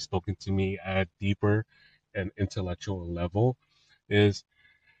never really spoken to me at a deeper and intellectual level. Is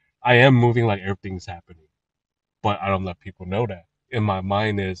I am moving like everything's happening, but I don't let people know that. In my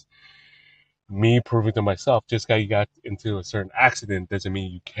mind is me proving to myself, just because you got into a certain accident doesn't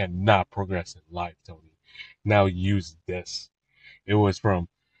mean you cannot progress in life, Tony. Now use this. It was from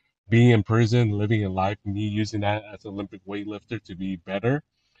being in prison, living in life, me using that as an Olympic weightlifter to be better,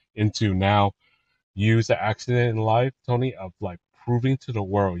 into now use the accident in life, Tony, of like proving to the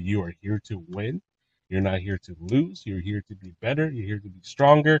world you are here to win. You're not here to lose. You're here to be better. You're here to be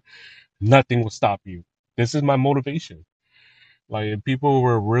stronger. Nothing will stop you. This is my motivation. Like, if people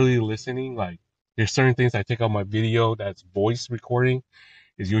were really listening, like, there's certain things I take out my video that's voice recording,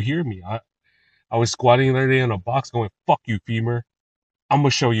 is you'll hear me. I was squatting the other day on a box going, fuck you, femur. I'm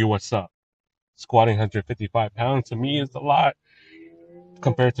going to show you what's up. Squatting 155 pounds to me is a lot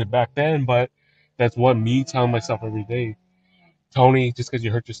compared to back then, but that's what me telling myself every day. Tony, just because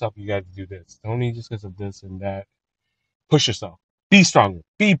you hurt yourself, you got to do this. Tony, just because of this and that, push yourself. Be stronger.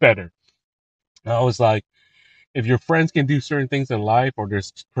 Be better. And I was like, if your friends can do certain things in life, or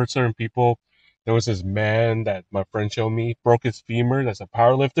there's certain people, there was this man that my friend showed me, broke his femur, that's a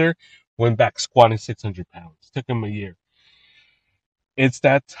power lifter, went back squatting 600 pounds. Took him a year. It's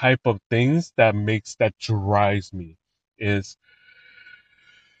that type of things that drives me. Is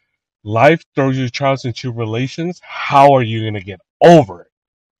life throws you trials and tribulations. How are you going to get over it?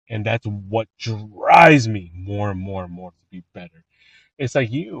 And that's what drives me more and more and more to be better. It's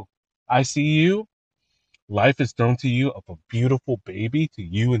like you. I see you. Life is thrown to you of a beautiful baby, to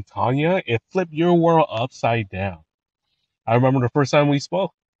you and Tanya. It flipped your world upside down. I remember the first time we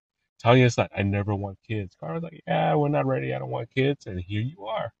spoke. Tanya's like, I never want kids. Carla's like, yeah, we're not ready. I don't want kids. And here you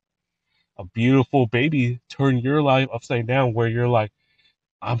are. A beautiful baby turned your life upside down, where you're like,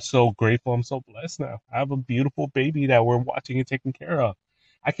 I'm so grateful. I'm so blessed now. I have a beautiful baby that we're watching and taking care of.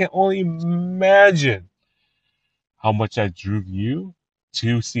 I can only imagine how much that drew you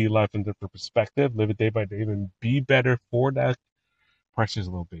to see life in different perspective, live it day by day, and be better for that precious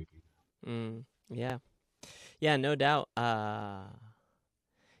little baby. Yeah. Yeah, no doubt.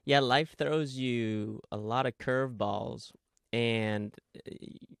 Yeah, life throws you a lot of curveballs, and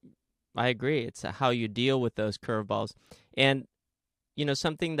I agree. It's how you deal with those curveballs. And,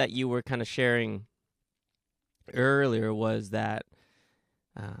 something that you were kind of sharing earlier was that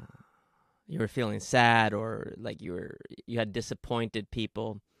uh, you were feeling sad, or like you had disappointed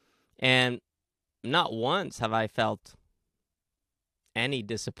people. And not once have I felt any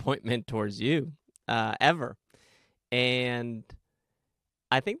disappointment towards you, ever. And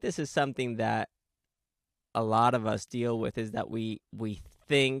I think this is something that a lot of us deal with, is that we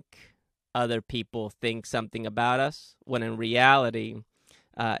think other people think something about us, when in reality,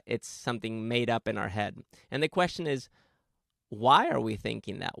 it's something made up in our head. And the question is, why are we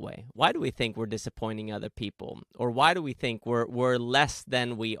thinking that way? Why do we think we're disappointing other people? Or why do we think we're less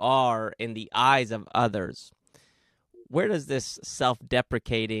than we are in the eyes of others? Where does this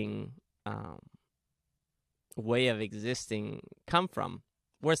self-deprecating way of existing come from?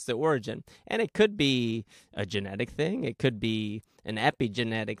 What's the origin? And it could be a genetic thing. It could be an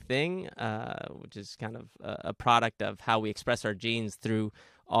epigenetic thing, which is kind of a product of how we express our genes through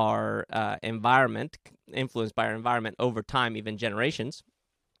our environment, influenced by our environment over time, even generations.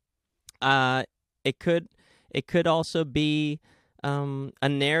 It could also be a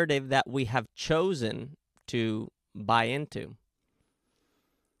narrative that we have chosen to buy into.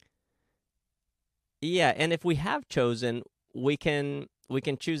 Yeah, and if we have chosen, we can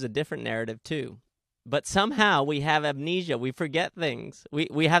choose a different narrative too. But somehow we have amnesia. We forget things.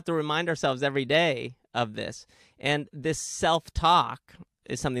 We have to remind ourselves every day of this. And this self-talk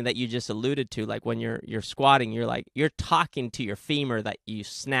is something that you just alluded to. Like when you're squatting, you're talking to your femur that you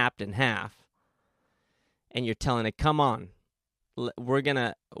snapped in half, and you're telling it, "Come on, we're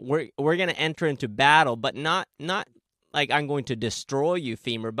gonna enter into battle, but not like I'm going to destroy you,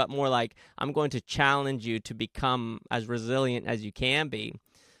 femur, but more like I'm going to challenge you to become as resilient as you can be,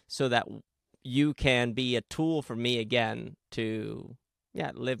 so that you can be a tool for me again to,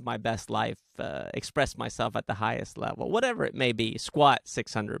 live my best life, express myself at the highest level, whatever it may be, squat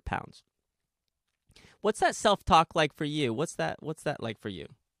 600 pounds. What's that self-talk like for you? What's that like for you?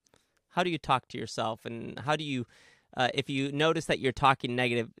 How do you talk to yourself, and how do you, if you notice that you're talking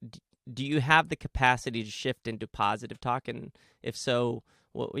negative, do you have the capacity to shift into positive talk? And if so,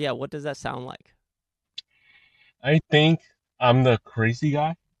 what does that sound like? I think I'm the crazy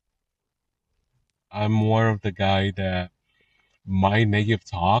guy. I'm more of the guy that my negative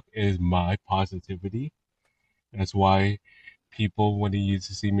talk is my positivity. That's why people, when they used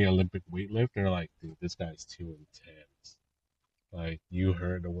to see me Olympic weightlift, they're like, dude, this guy's too intense. Like, you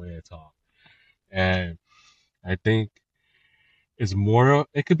heard the way I talk. And I think is more,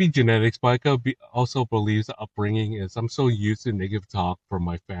 it could be genetics, but I could be also believes the upbringing is I'm so used to negative talk from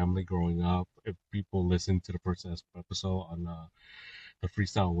my family growing up. If people listen to the first episode on the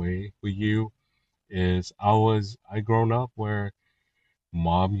freestyle way with you, is I grown up where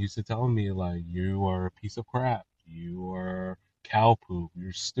mom used to tell me like you are a piece of crap, you are cow poop,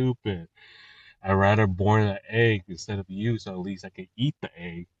 you're stupid. I'd rather born an egg instead of you, so at least I can eat the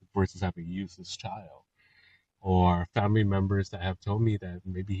egg versus having a useless child. Or family members that have told me that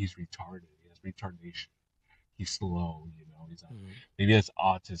maybe he's retarded, he has retardation, he's slow, he's like, Mm-hmm. maybe that's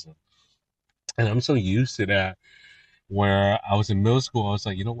autism. And I'm so used to that. Where I was in middle school, I was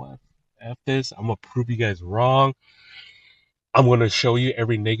like, you know what? F this. I'm gonna prove you guys wrong. I'm gonna show you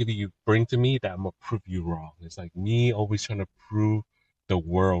every negative you bring to me that I'm gonna prove you wrong. It's like me always trying to prove the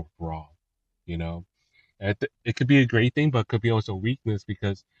world wrong, you know. And it could be a great thing, but it could be also a weakness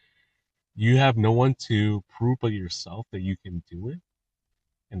because you have no one to prove but yourself that you can do it.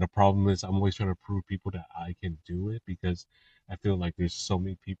 And the problem is, I'm always trying to prove people that I can do it because I feel like there's so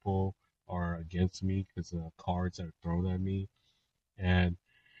many people are against me because of the cards that are thrown at me, and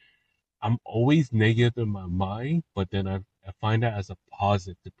I'm always negative in my mind, but then I find that as a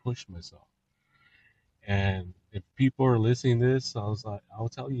positive to push myself. And if people are listening to this, I'll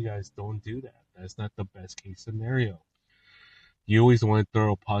tell you guys, don't do that. That's not the best case scenario. You always want to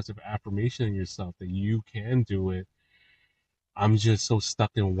throw a positive affirmation in yourself that you can do it. I'm just so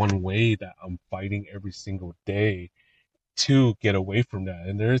stuck in one way that I'm fighting every single day to get away from that.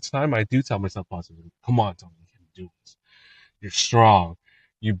 And there's time I do tell myself positively, come on, Tony, you can do this. You're strong.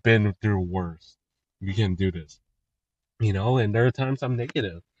 You've been through worse. You can do this. And there are times I'm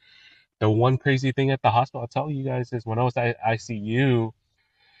negative. The one crazy thing at the hospital, I'll tell you guys, is when I was at ICU,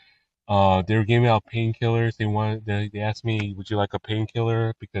 they were giving out painkillers. They asked me, would you like a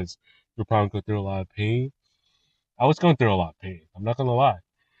painkiller? Because you're probably going through a lot of pain. I was going through a lot of pain. I'm not going to lie.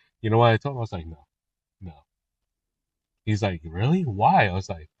 You know what I told him? I was like, no, no. He's like, really? Why? I was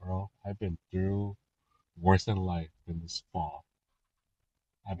like, bro, I've been through worse in life than this fall.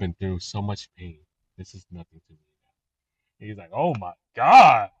 I've been through so much pain. This is nothing to me now. He's like, oh my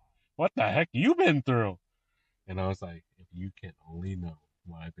God, what the heck you been through? And I was like, if you can only know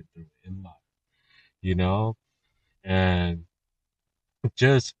what I've been through in life, you know? And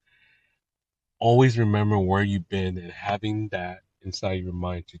just always remember where you've been and having that inside your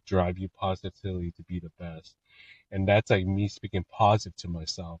mind to drive you positively to be the best. And that's like me speaking positive to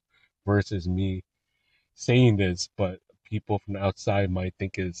myself versus me saying this, but people from the outside might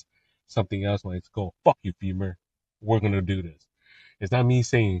think is something else. Like, go, fuck you, femur. We're going to do this. It's not me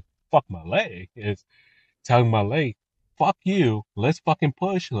saying, fuck my leg. It's telling my leg, fuck you. Let's fucking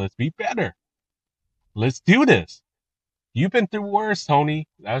push. Let's be better. Let's do this. You've been through worse, Tony.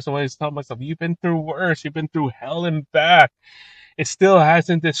 That's what I was telling myself. You've been through worse. You've been through hell and back. It still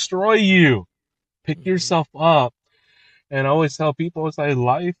hasn't destroyed you. Pick Mm-hmm. yourself up. And I always tell people, it's like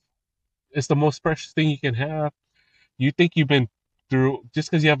life is the most precious thing you can have. You think you've been through,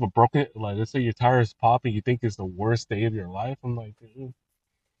 just because you have a broken, like, let's say your tire is popping, you think it's the worst day of your life. I'm like,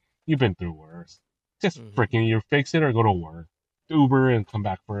 you've been through worse. Just Mm-hmm. freaking either fix it or go to work, Uber, and come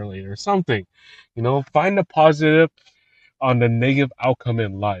back for it later. Something, find the positive on the negative outcome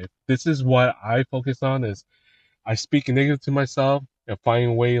in life. This is what I focus on is I speak negative to myself and find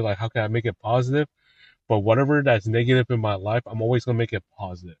a way like how can I make it positive. But whatever that's negative in my life, I'm always gonna make it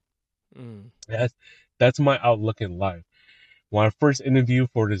positive. Mm-hmm. That's my outlook in life. When I first interviewed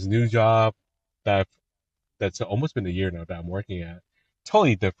for this new job that that's almost been a year now that I'm working at,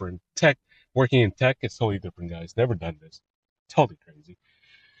 totally different. Working in tech is totally different, guys. Never done this. Totally crazy.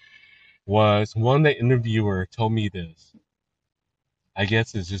 Was one the interviewer told me this. I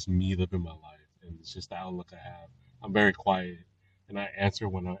guess it's just me living my life, and it's just the outlook I have. I'm very quiet, and I answer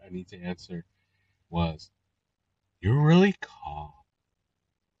when I need to answer. Was you're really calm,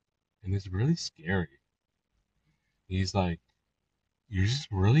 and it's really scary. He's like, you're just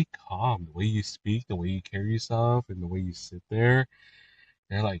really calm. The way you speak, the way you carry yourself, and the way you sit there.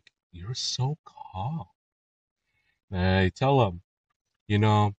 They're like, you're so calm. And I tell them, you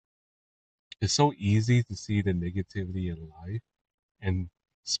know, it's so easy to see the negativity in life and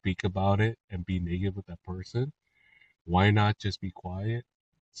speak about it and be negative with that person. Why not just be quiet,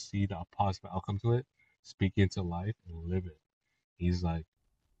 see the positive outcome to it, speak into life, and live it? He's like,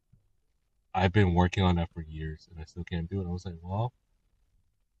 I've been working on that for years and I still can't do it. I was like, well,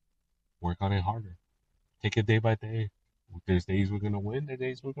 work on it harder. Take it day by day. There's days we're going to win, there's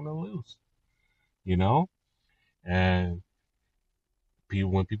days we're going to lose, you know? And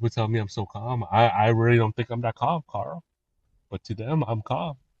when people tell me I'm so calm, I really don't think I'm that calm, Carl. But to them, I'm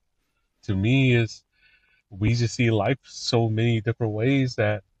calm. To me, is we just see life so many different ways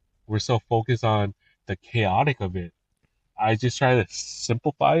that we're so focused on the chaotic of it. I just try to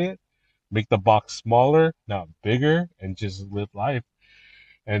simplify it, make the box smaller, not bigger, and just live life.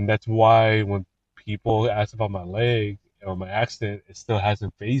 And that's why when people ask about my leg or my accident, it still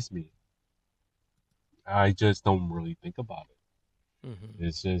hasn't phased me. I just don't really think about it. Hmm.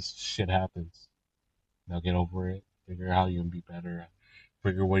 It's just shit happens. Now get over it. Figure out how you can be better.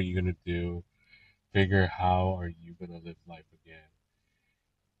 Figure what you're gonna do. Figure how are you gonna live life again.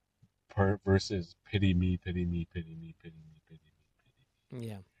 Versus pity me, pity me, pity me, pity me, pity me,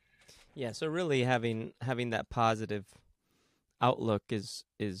 Yeah. Yeah. So really having that positive outlook is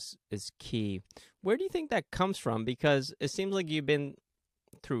key. Where do you think that comes from? Because it seems like you've been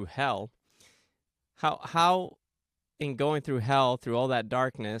through hell. How in going through hell, through all that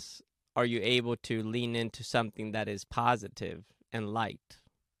darkness, are you able to lean into something that is positive and light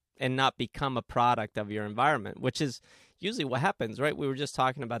and not become a product of your environment, which is usually what happens, right? We were just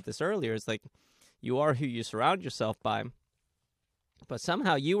talking about this earlier. It's like you are who you surround yourself by, but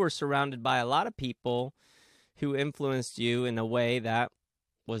somehow you were surrounded by a lot of people who influenced you in a way that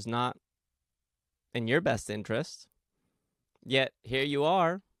was not in your best interest. Yet here you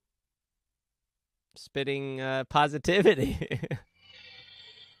are spitting positivity.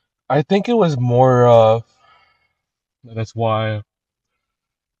 I think it was more of that's why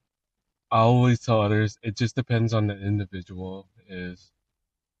I always tell others it just depends on the individual is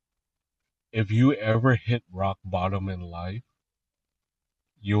if you ever hit rock bottom in life,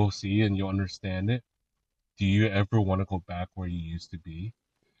 you'll see and you'll understand it. Do you ever want to go back where you used to be?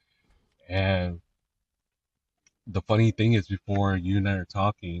 And the funny thing is before you and I are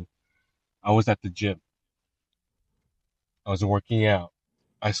talking, I was at the gym. I was working out.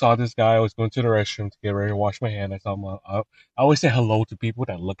 I saw this guy. I was going to the restroom to get ready to wash my hand. I saw him. I always say hello to people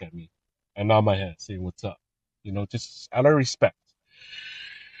that look at me and nod my head, saying what's up. You know, just out of respect.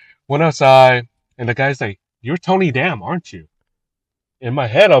 Went outside, and the guy's like, "You're Tony Dam, aren't you?" In my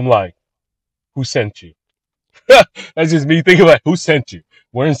head, I'm like, "Who sent you?" That's just me thinking like, "Who sent you?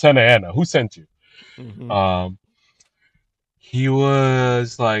 We're in Santa Ana. Who sent you?" Hmm. Um, he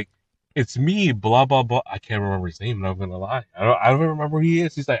was like, "It's me." Blah blah blah. I can't remember his name. Not gonna lie. I don't remember who he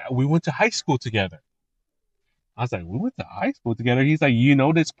is. He's like, "We went to high school together." I was like, "We went to high school together." He's like, "You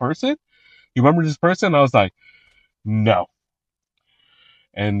know this person? You remember this person?" I was like, "No."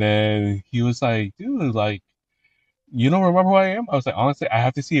 And then he was like, "Dude, like." You don't remember who I am? I was like, honestly, I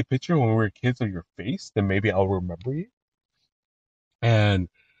have to see a picture when we were kids of your face, then maybe I'll remember you. And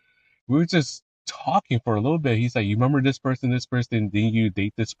we were just talking for a little bit. He's like, you remember this person? Didn't you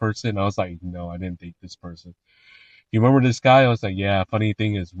date this person? I was like, no, I didn't date this person. You remember this guy? I was like, yeah. Funny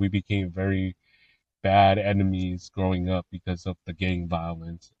thing is, we became very bad enemies growing up because of the gang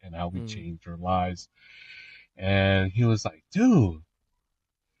violence and how we Mm. changed our lives. And he was like, dude,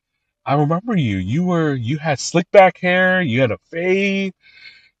 I remember you. You had slick back hair. You had a fade.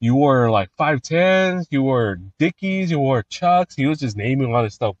 You wore like 5'10s, you wore Dickies, you wore Chucks. He was just naming all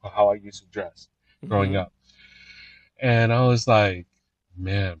this stuff for how I used to dress growing Hmm. up. And I was like,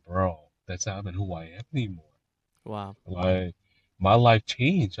 man, bro, that's not even who I am anymore. Wow. Like, my life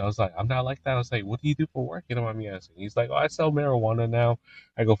changed. I was like, I'm not like that. I was like, what do you do for work? You know what I mean? Asking. He's like, oh, I sell marijuana now.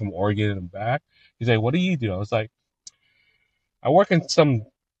 I go from Oregon and back. He's like, what do you do? I was like, I work in some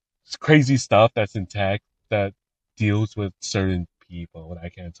crazy stuff that's in tech that deals with certain people that I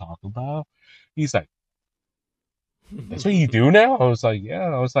can't talk about. He's like, that's what you do now? I was like, yeah.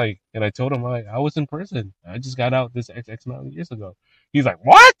 I was like, and I told him like I was in prison. I just got out this X amount of years ago. He's like,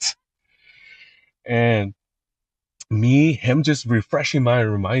 what? And him just refreshing my,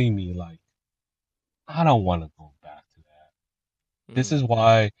 reminding me like, I don't want to go back to that. This Mm. is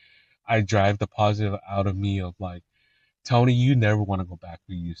why I drive the positive out of me of like, Tony, you never want to go back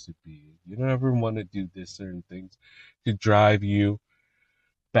who you used to be. You never want to do this certain things to drive you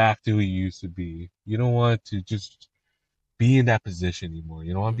back to who you used to be. You don't want to just be in that position anymore.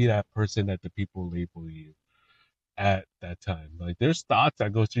 You don't want to be Hmm. that person that the people label you at that time. Like there's thoughts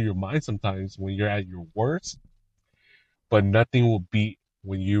that go through your mind sometimes when you're at your worst, but nothing will beat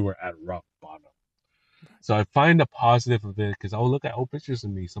when you were at rock bottom. So I find the positive of it because I'll look at old pictures of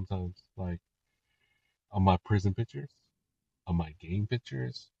me sometimes, like on my prison pictures, on my game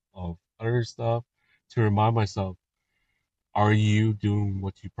pictures, of other stuff, to remind myself, are you doing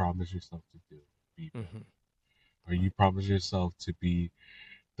what you promised yourself to do? Be better. Hmm. Are you promise yourself to be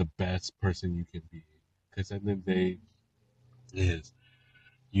the best person you can be? Because at the end of the day, is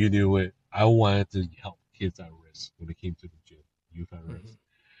you knew it. I wanted to help kids at risk when it came to the gym, youth at risk.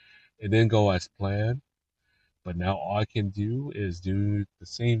 Hmm. It didn't go as planned, But now all I can do is do the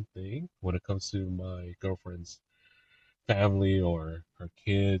same thing when it comes to my girlfriend's family or her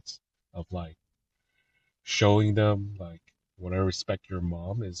kids, of like showing them like when I respect your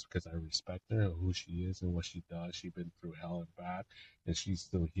mom is because I respect her and who she is and what she does. She's been through hell and back, and she's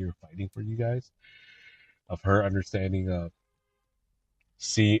still here fighting for you guys. Of her understanding of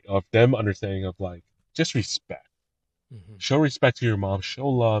of them understanding of like just respect. Mm-hmm. Show respect to your mom. Show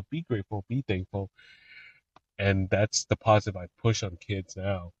love. Be grateful. Be thankful. And that's the positive I push on kids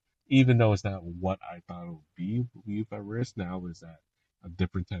now. Even though it's not what I thought it would be, Youth at Risk now is that a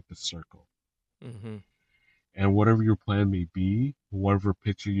different type of circle. Mm-hmm. And whatever your plan may be, whatever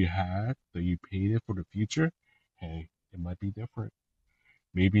picture you had that you painted for the future, hey, it might be different.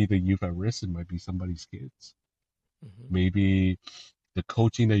 Maybe the youth at risk, it might be somebody's kids. Mm-hmm. Maybe the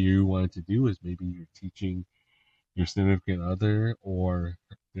coaching that you wanted to do is maybe you're teaching your significant other or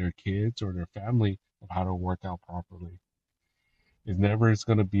their kids or their family of how to work out properly. It never is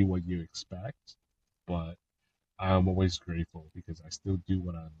going to be what you expect, but I'm always grateful because I still do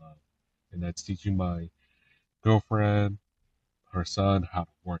what I love. And that's teaching my girlfriend, her son how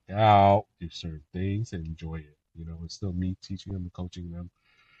to work out, do certain things, and enjoy it. It's still me teaching them and coaching them.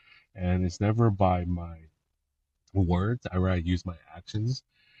 And it's never by my words. I rather use my actions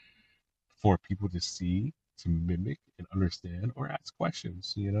for people to see, to mimic, and understand or ask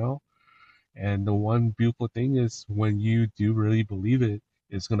questions. And the one beautiful thing is when you do really believe it,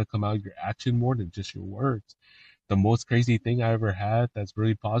 it's going to come out your action more than just your words. The most crazy thing I ever had that's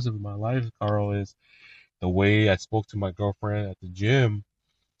really positive in my life, Carl, is the way I spoke to my girlfriend at the gym,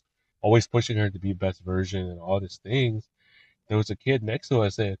 always pushing her to be best version and all these things. There was a kid next to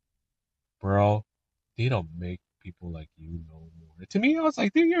us that said, bro, they don't make people like you no more. To me, I was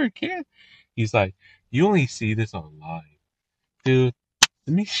like, dude, you're a kid. He's like, you only see this online. Dude,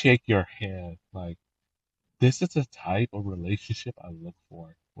 let me shake your hand. Like, this is the type of relationship I look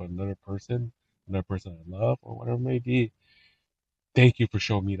for with another person I love, or whatever it may be. Thank you for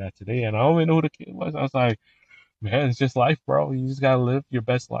showing me that today. And I don't even know who the kid was. I was like, man, it's just life, bro. You just gotta live your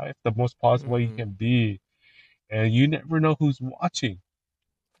best life the most positive way you Mm-hmm. can be. And you never know who's watching.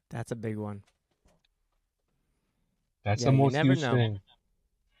 That's a big one. That's Yeah, the you most never huge know. thing.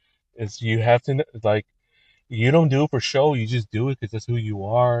 Is you have to like you don't do it for show. You just do it because that's who you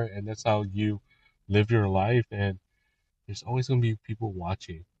are and that's how you live your life. And there's always gonna be people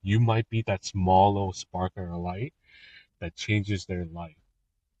watching. You might be that small little spark or a light that changes their life,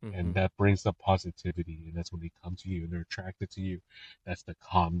 Mm-hmm. and that brings the positivity. And that's when they come to you and they're attracted to you. That's the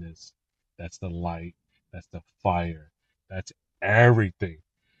calmness. That's the light. That's the fire. That's everything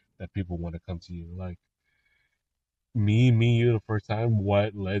that people want to come to you. Like me you the first time,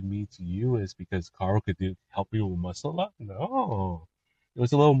 what led me to you is because Carl could help you with muscle up. No, it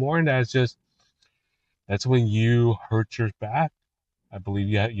was a little more than that. It's just that's when you hurt your back. I believe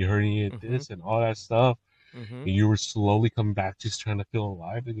you herniated Mm-hmm. this and all that stuff, Mm-hmm. and you were slowly coming back, just trying to feel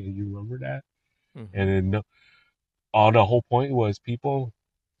alive again. You remember that? Mm-hmm. And then all the whole point was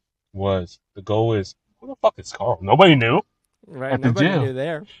the goal is who the fuck is Carl? Nobody knew Right. at the Nobody gym. knew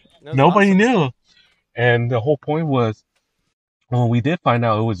there. That was Nobody awesome. knew, and the whole point was well, we did find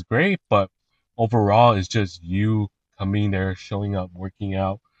out it was great, but overall, it's just you coming there, showing up, working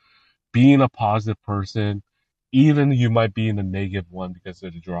out, being a positive person. Even you might be in the negative one because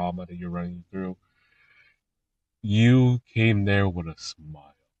of the drama that you're running through. You came there with a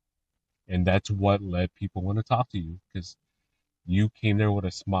smile. And that's what led people want to talk to you because you came there with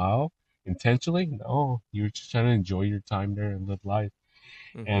a smile intentionally. No, you were just trying to enjoy your time there and live life.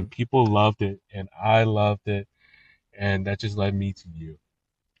 Mm-hmm. And people loved it, and I loved it. And that just led me to you.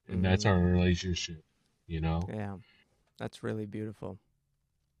 And that's Mm-hmm. our relationship. Yeah, that's really beautiful.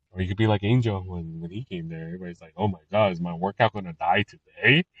 Or you could be like Angel when he came there. Everybody's like, "Oh my God, is my workout gonna die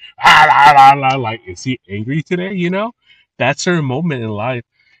today?" Ah, la, la, la. Like, is he angry today? That's her moment in life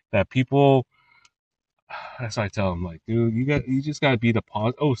that people. That's why I tell him, like, dude, you just gotta be the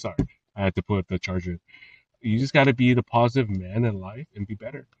pos. Oh, sorry, I had to put the charger. You just gotta be the positive man in life and be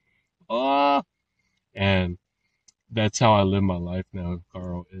better. Oh, and that's how I live my life now,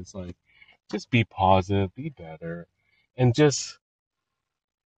 Carl. It's like, just be positive, be better, and just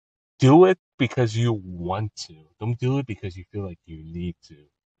do it because you want to. Don't do it because you feel like you need to.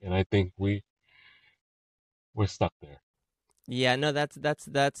 And I think we're stuck there. Yeah, no, that's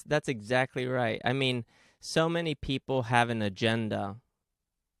exactly right. I mean, so many people have an agenda,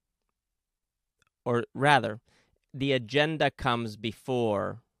 or rather, the agenda comes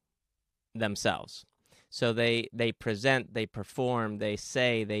before themselves. So they present, they perform, they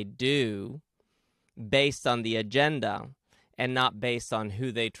say, they do based on the agenda and not based on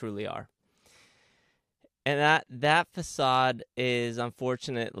who they truly are. And that facade is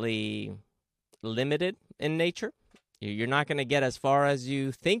unfortunately limited in nature. You're not going to get as far as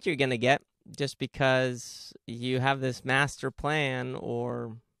you think you're going to get just because you have this master plan,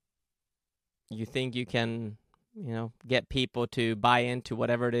 or you think you can, get people to buy into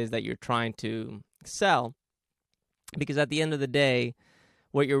whatever it is that you're trying to sell. Because at the end of the day,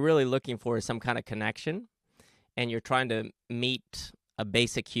 what you're really looking for is some kind of connection, and you're trying to meet a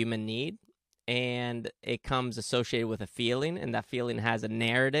basic human need, and it comes associated with a feeling, and that feeling has a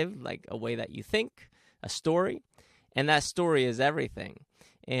narrative, like a way that you think, a story, and that story is everything.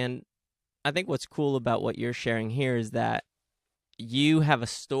 And I think what's cool about what you're sharing here is that you have a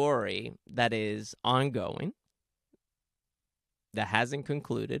story that is ongoing, that hasn't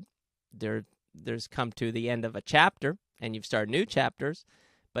concluded. There's come to the end of a chapter, and you've started new chapters,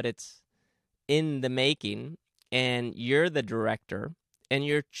 but it's in the making, and you're the director, and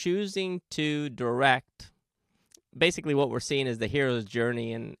you're choosing to direct. Basically, what we're seeing is the hero's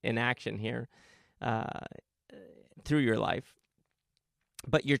journey in action here, uh, through your life.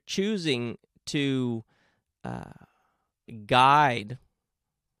 But you're choosing to uh, guide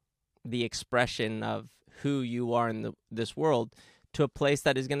the expression of who you are in this world to a place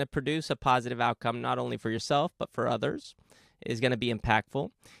that is going to produce a positive outcome, not only for yourself, but for others, is going to be impactful.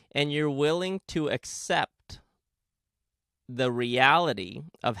 And you're willing to accept the reality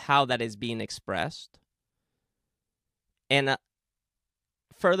of how that is being expressed. And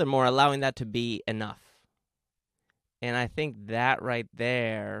furthermore, allowing that to be enough. And I think that right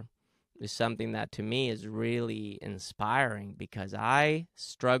there is something that to me is really inspiring, because I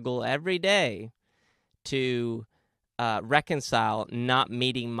struggle every day to reconcile not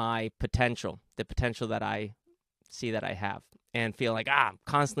meeting my potential, the potential that I see that I have, and feel like, I'm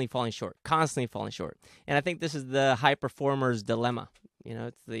constantly falling short, constantly falling short. And I think this is the high performer's dilemma.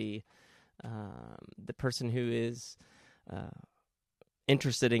 It's the person who is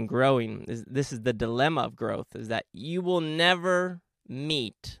interested in growing. This is the dilemma of growth, is that you will never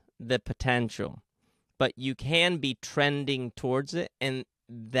meet the potential, but you can be trending towards it, and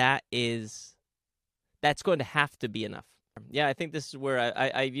that's going to have to be enough. Yeah, I think this is where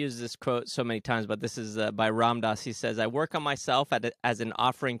I've used this quote so many times, but this is by Ram Dass. He says, I work on myself as an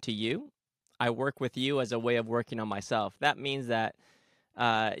offering to you. I work with you as a way of working on myself. That means that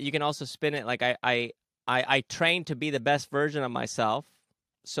you can also spin it like I train to be the best version of myself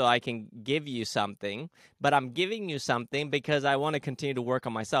so I can give you something, but I'm giving you something because I want to continue to work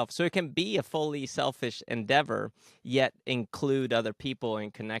on myself. So it can be a fully selfish endeavor, yet include other people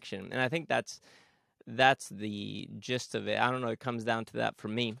in connection. And I think that's the gist of it. I don't know. It comes down to that for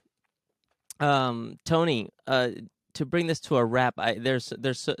me. Tony, to bring this to a wrap,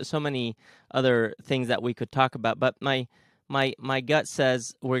 there's so many other things that we could talk about, but my gut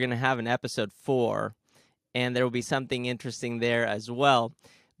says we're going to have an episode 4, and there will be something interesting there as well.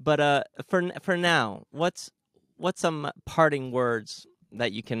 But for now, what's some parting words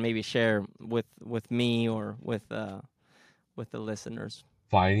that you can maybe share with me or with the listeners?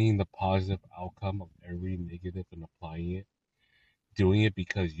 Finding the positive outcome of every negative and applying it, doing it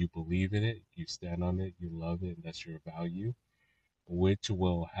because you believe in it, you stand on it, you love it, and that's your value, which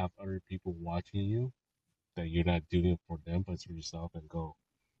will have other people watching you, that you're not doing it for them, but for yourself, and go,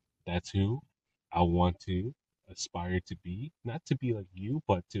 that's who I want to aspire to be. Not to be like you,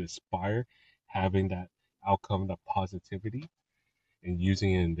 but to aspire, having that outcome, that positivity, and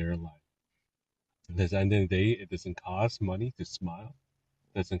using it in their life. Because at the end of the day, it doesn't cost money to smile.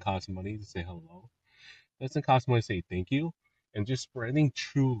 It doesn't cost money to say hello. It doesn't cost money to say thank you. And just spreading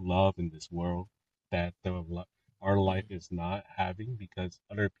true love in this world that our life is not having, because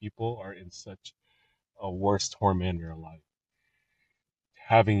other people are in such a worse torment in their life.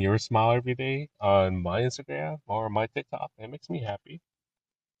 Having your smile every day on my Instagram or my TikTok, it makes me happy.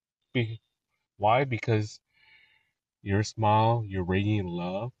 Why? Because your smile, your radiant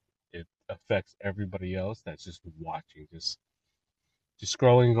love, it affects everybody else that's just watching, just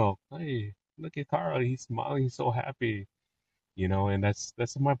scrolling and go, hey, look at Carl, he's smiling, he's so happy, and that's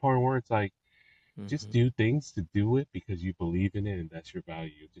my point where it's like, just Mm-hmm. do things to do it because you believe in it and that's your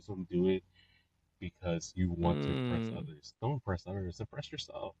value. Just don't do it because you want to impress Mm. others. Don't impress others, impress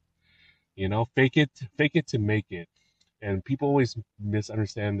yourself. Fake it to make it. And people always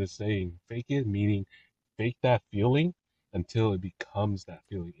misunderstand this saying, fake it, meaning fake that feeling until it becomes that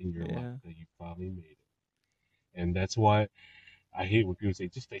feeling in your life Yeah. that you finally made it. And that's why I hate when people say,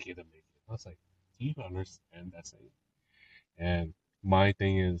 just fake it to make it. I was like, do you understand that saying? And my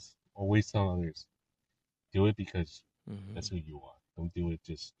thing is always tell others, do it because Mm-hmm. that's who you are. Don't do it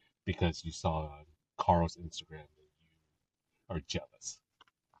just because you saw on Carl's Instagram and you are jealous,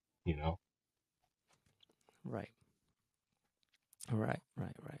 you know? Right. Right.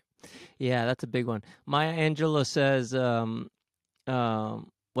 Yeah, that's a big one. Maya Angelou says,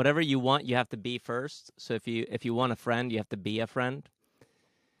 whatever you want, you have to be first. So if you want a friend, you have to be a friend.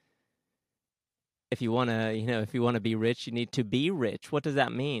 If you want to, if you want to be rich, you need to be rich. What does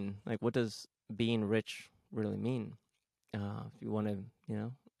that mean? Like, what does being rich really mean? If you want to,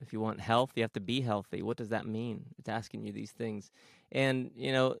 if you want health, you have to be healthy. What does that mean? It's asking you these things. And,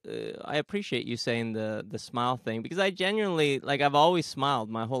 I appreciate you saying the smile thing, because I genuinely, like, I've always smiled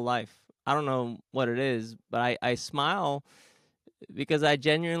my whole life. I don't know what it is, but I smile because I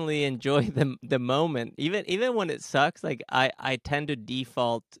genuinely enjoy the moment, even when it sucks. Like, I tend to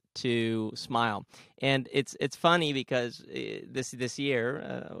default to smile, and it's funny because this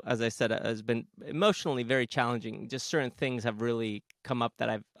year, as I said, has been emotionally very challenging. Just certain things have really come up that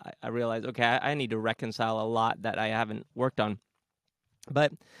I realized, okay, I need to reconcile a lot that I haven't worked on,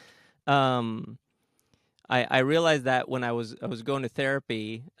 but I realized that when I was going to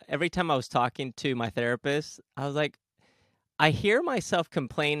therapy, every time I was talking to my therapist, I was like, I hear myself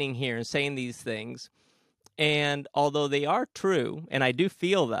complaining here and saying these things, and although they are true, and I do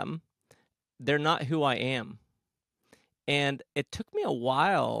feel them, they're not who I am. And it took me a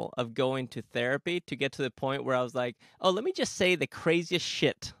while of going to therapy to get to the point where I was like, oh, let me just say the craziest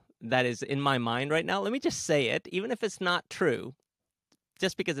shit that is in my mind right now. Let me just say it, even if it's not true,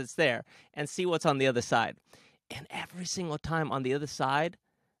 just because it's there, and see what's on the other side. And every single time on the other side,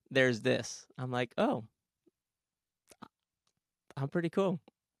 there's this. I'm like, oh, I'm pretty cool.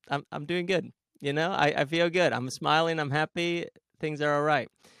 I'm doing good. I feel good. I'm smiling. I'm happy. Things are all right.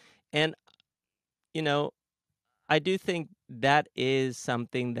 And, I do think that is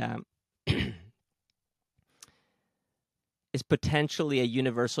something that is potentially a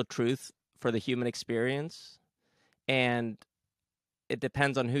universal truth for the human experience. And it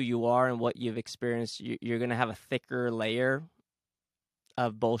depends on who you are and what you've experienced. You're going to have a thicker layer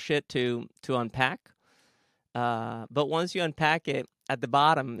of bullshit to unpack. But once you unpack it, at the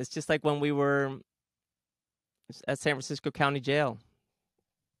bottom, it's just like when we were at San Francisco County Jail.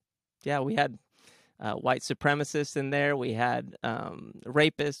 Yeah, we had white supremacists in there. We had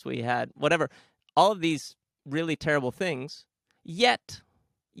rapists. We had whatever. All of these really terrible things. Yet,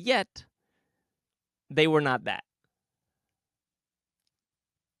 they were not that.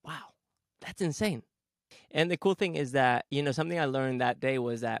 Wow, that's insane. And the cool thing is that, something I learned that day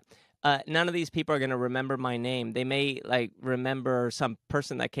was that none of these people are going to remember my name. They may remember some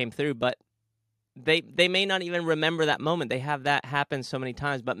person that came through, but they may not even remember that moment. They have that happen so many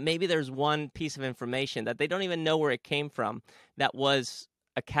times, but maybe there's one piece of information that they don't even know where it came from that was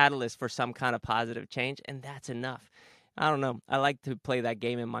a catalyst for some kind of positive change, and that's enough. I don't know. I like to play that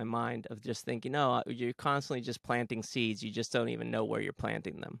game in my mind of just thinking, no, you're constantly just planting seeds. You just don't even know where you're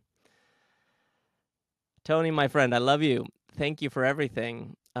planting them. Tony, my friend, I love you. Thank you for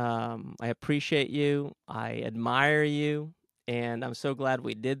everything. I appreciate you. I admire you. And I'm so glad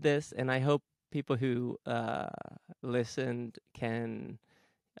we did this. And I hope people who listened can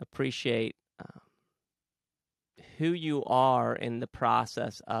appreciate who you are in the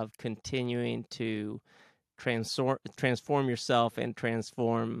process of continuing to transform yourself and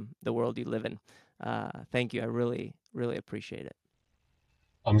transform the world you live in. Thank you. I really, really appreciate it.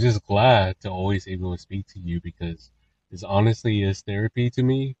 I'm just glad to always able to speak to you because this honestly is therapy to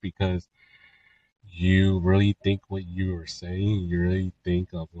me because you really think what you are saying, you really think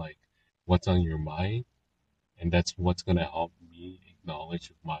of what's on your mind, and that's what's gonna help me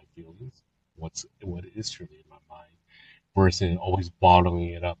acknowledge my feelings, what is truly in my mind, versus always bottling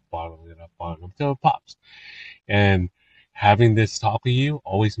it up until it pops. And having this talk with you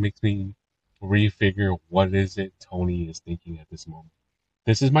always makes me refigure what is it Tony is thinking at this moment.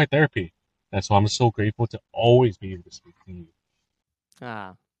 This is my therapy. That's why I'm so grateful to always be able to speak to you.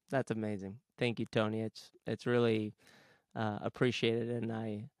 That's amazing. Thank you, Tony. It's really appreciated, and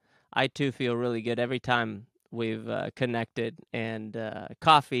I too feel really good every time we've connected. And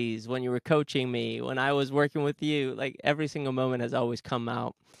coffees, when you were coaching me, when I was working with you, like every single moment has always come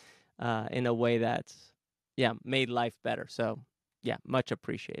out in a way that's made life better. So much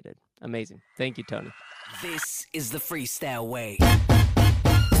appreciated. Amazing. Thank you, Tony. This is the freestyle way.